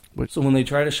stuff. So when they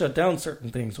try to shut down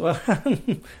certain things, well,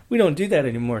 we don't do that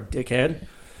anymore, dickhead.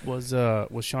 Was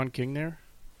Sean King there?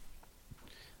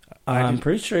 I'm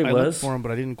pretty sure he was. I looked for him,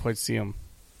 but I didn't quite see him.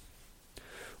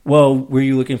 Well, were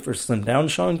you looking for slim down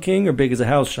Sean King or big as a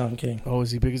house Sean King? Oh,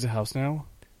 is he big as a house now?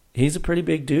 He's a pretty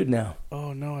big dude now.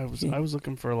 Oh no, I was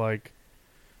looking for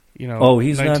he's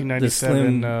 1997 not the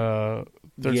slim,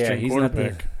 third-string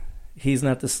quarterback. He's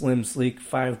not the slim, sleek,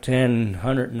 5'10",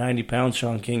 190-pound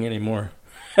Sean King anymore.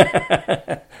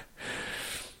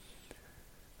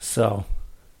 So,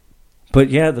 but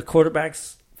yeah, the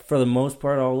quarterbacks for the most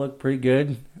part all look pretty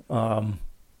good.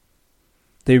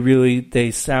 They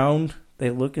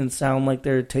look and sound like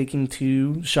they're taking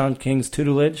to Sean King's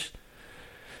tutelage.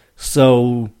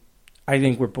 So, I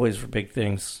think we're poised for big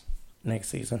things next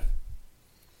season.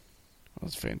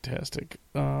 That's fantastic.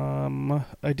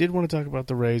 I did want to talk about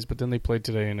the Rays, but then they played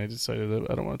today, and I decided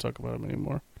that I don't want to talk about them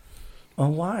anymore. Oh,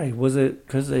 why? Was it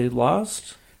because they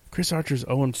lost? Chris Archer's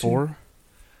 0-4.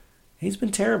 He's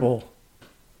been terrible.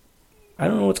 I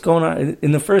don't know what's going on.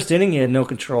 In the first inning, he had no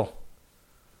control.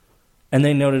 And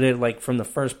they noted it like from the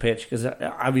first pitch because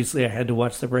obviously I had to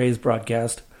watch the Rays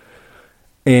broadcast.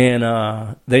 And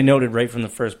they noted right from the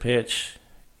first pitch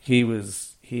he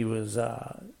was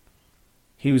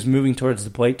moving towards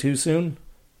the plate too soon.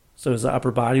 So his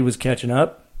upper body was catching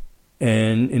up,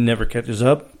 and it never catches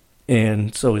up.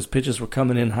 And so his pitches were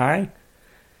coming in high.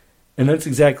 And that's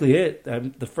exactly it.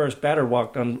 The first batter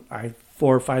walked on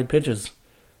 4 or 5 pitches.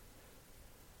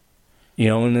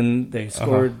 And then they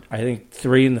scored, I think,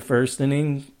 3 in the first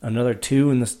inning, another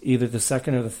 2 in either the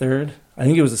second or the third. I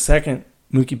think it was the second.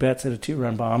 Mookie Betts hit a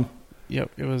 2-run bomb.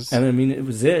 Yep, it was. And, it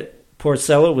was it.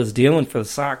 Porcello was dealing for the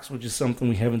Sox, which is something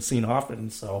we haven't seen often.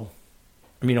 So,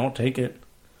 I'll take it.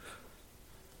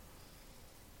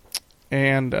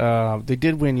 And they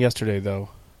did win yesterday, though.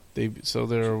 So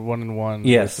they're 1-1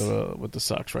 yes. with the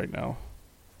Sox right now.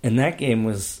 And that game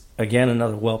was, again,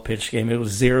 another well-pitched game. It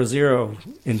was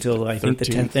 0-0 until, I think, the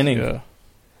 10th inning. Yeah.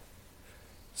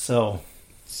 So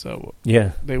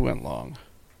yeah, they went long.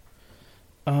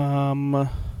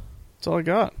 That's all I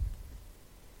got.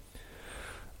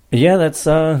 Yeah, that's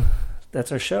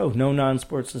our show. No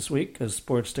non-sports this week because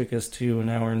sports took us to 1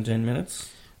 hour and 10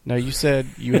 minutes. Now, you said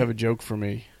you have a joke for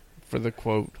me for the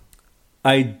quote.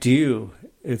 I do.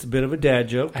 It's a bit of a dad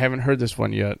joke. I haven't heard this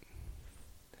one yet.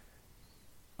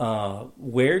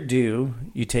 Where do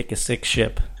you take a sick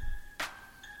ship?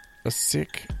 A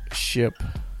sick ship.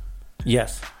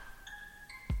 Yes.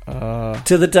 To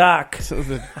the dock.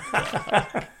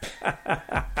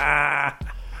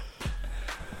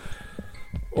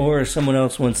 Or someone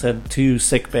else once said to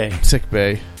sick bay. Sick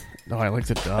bay. No, I like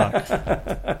the dock.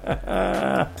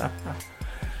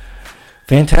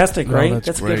 Fantastic, right?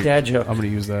 That's great. A good dad joke. I'm going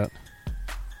to use that.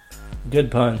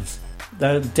 Good puns.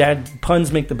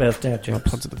 Puns make the best dad jokes.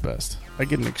 Puns are the best. I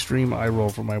get an extreme eye roll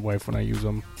from my wife when I use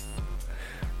them.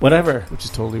 Whatever. Which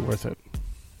is totally worth it.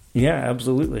 Yeah,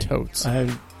 absolutely. Totes.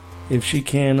 If she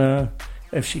can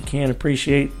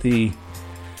appreciate the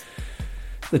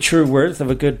true worth of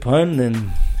a good pun,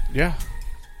 then yeah,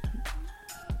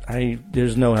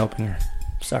 there's no helping her.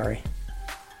 Sorry.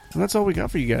 And that's all we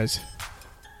got for you guys.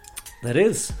 That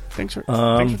is. Thanks for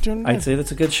tuning in. I'd say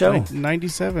that's a good show.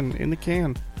 97 in the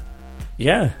can.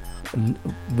 Yeah.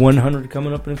 100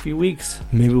 coming up in a few weeks.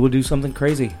 Maybe we'll do something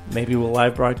crazy. Maybe we'll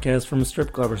live broadcast from a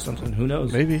strip club or something. Who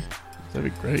knows? Maybe.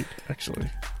 That'd be great, actually.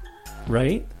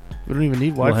 Right? We don't even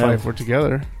need Wi-Fi if we're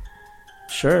together.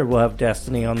 Sure, we'll have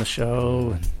Destiny on the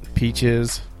show.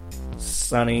 Peaches.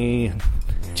 Sunny.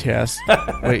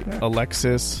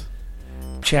 Alexis.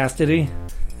 Chastity.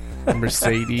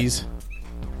 Mercedes.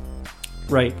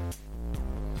 Right.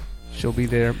 She'll be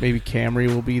there. Maybe Camry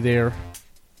will be there.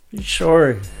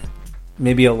 Sure.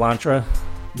 Maybe Elantra.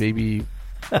 Maybe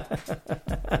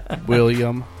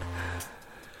William.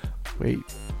 Wait.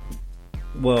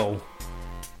 Whoa.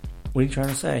 What are you trying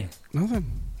to say?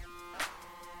 Nothing.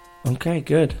 Okay,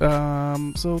 good.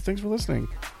 So thanks for listening.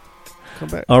 Come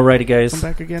back. Alrighty, guys. Come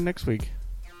back again next week.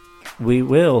 We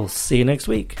will. See you next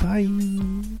week. Bye.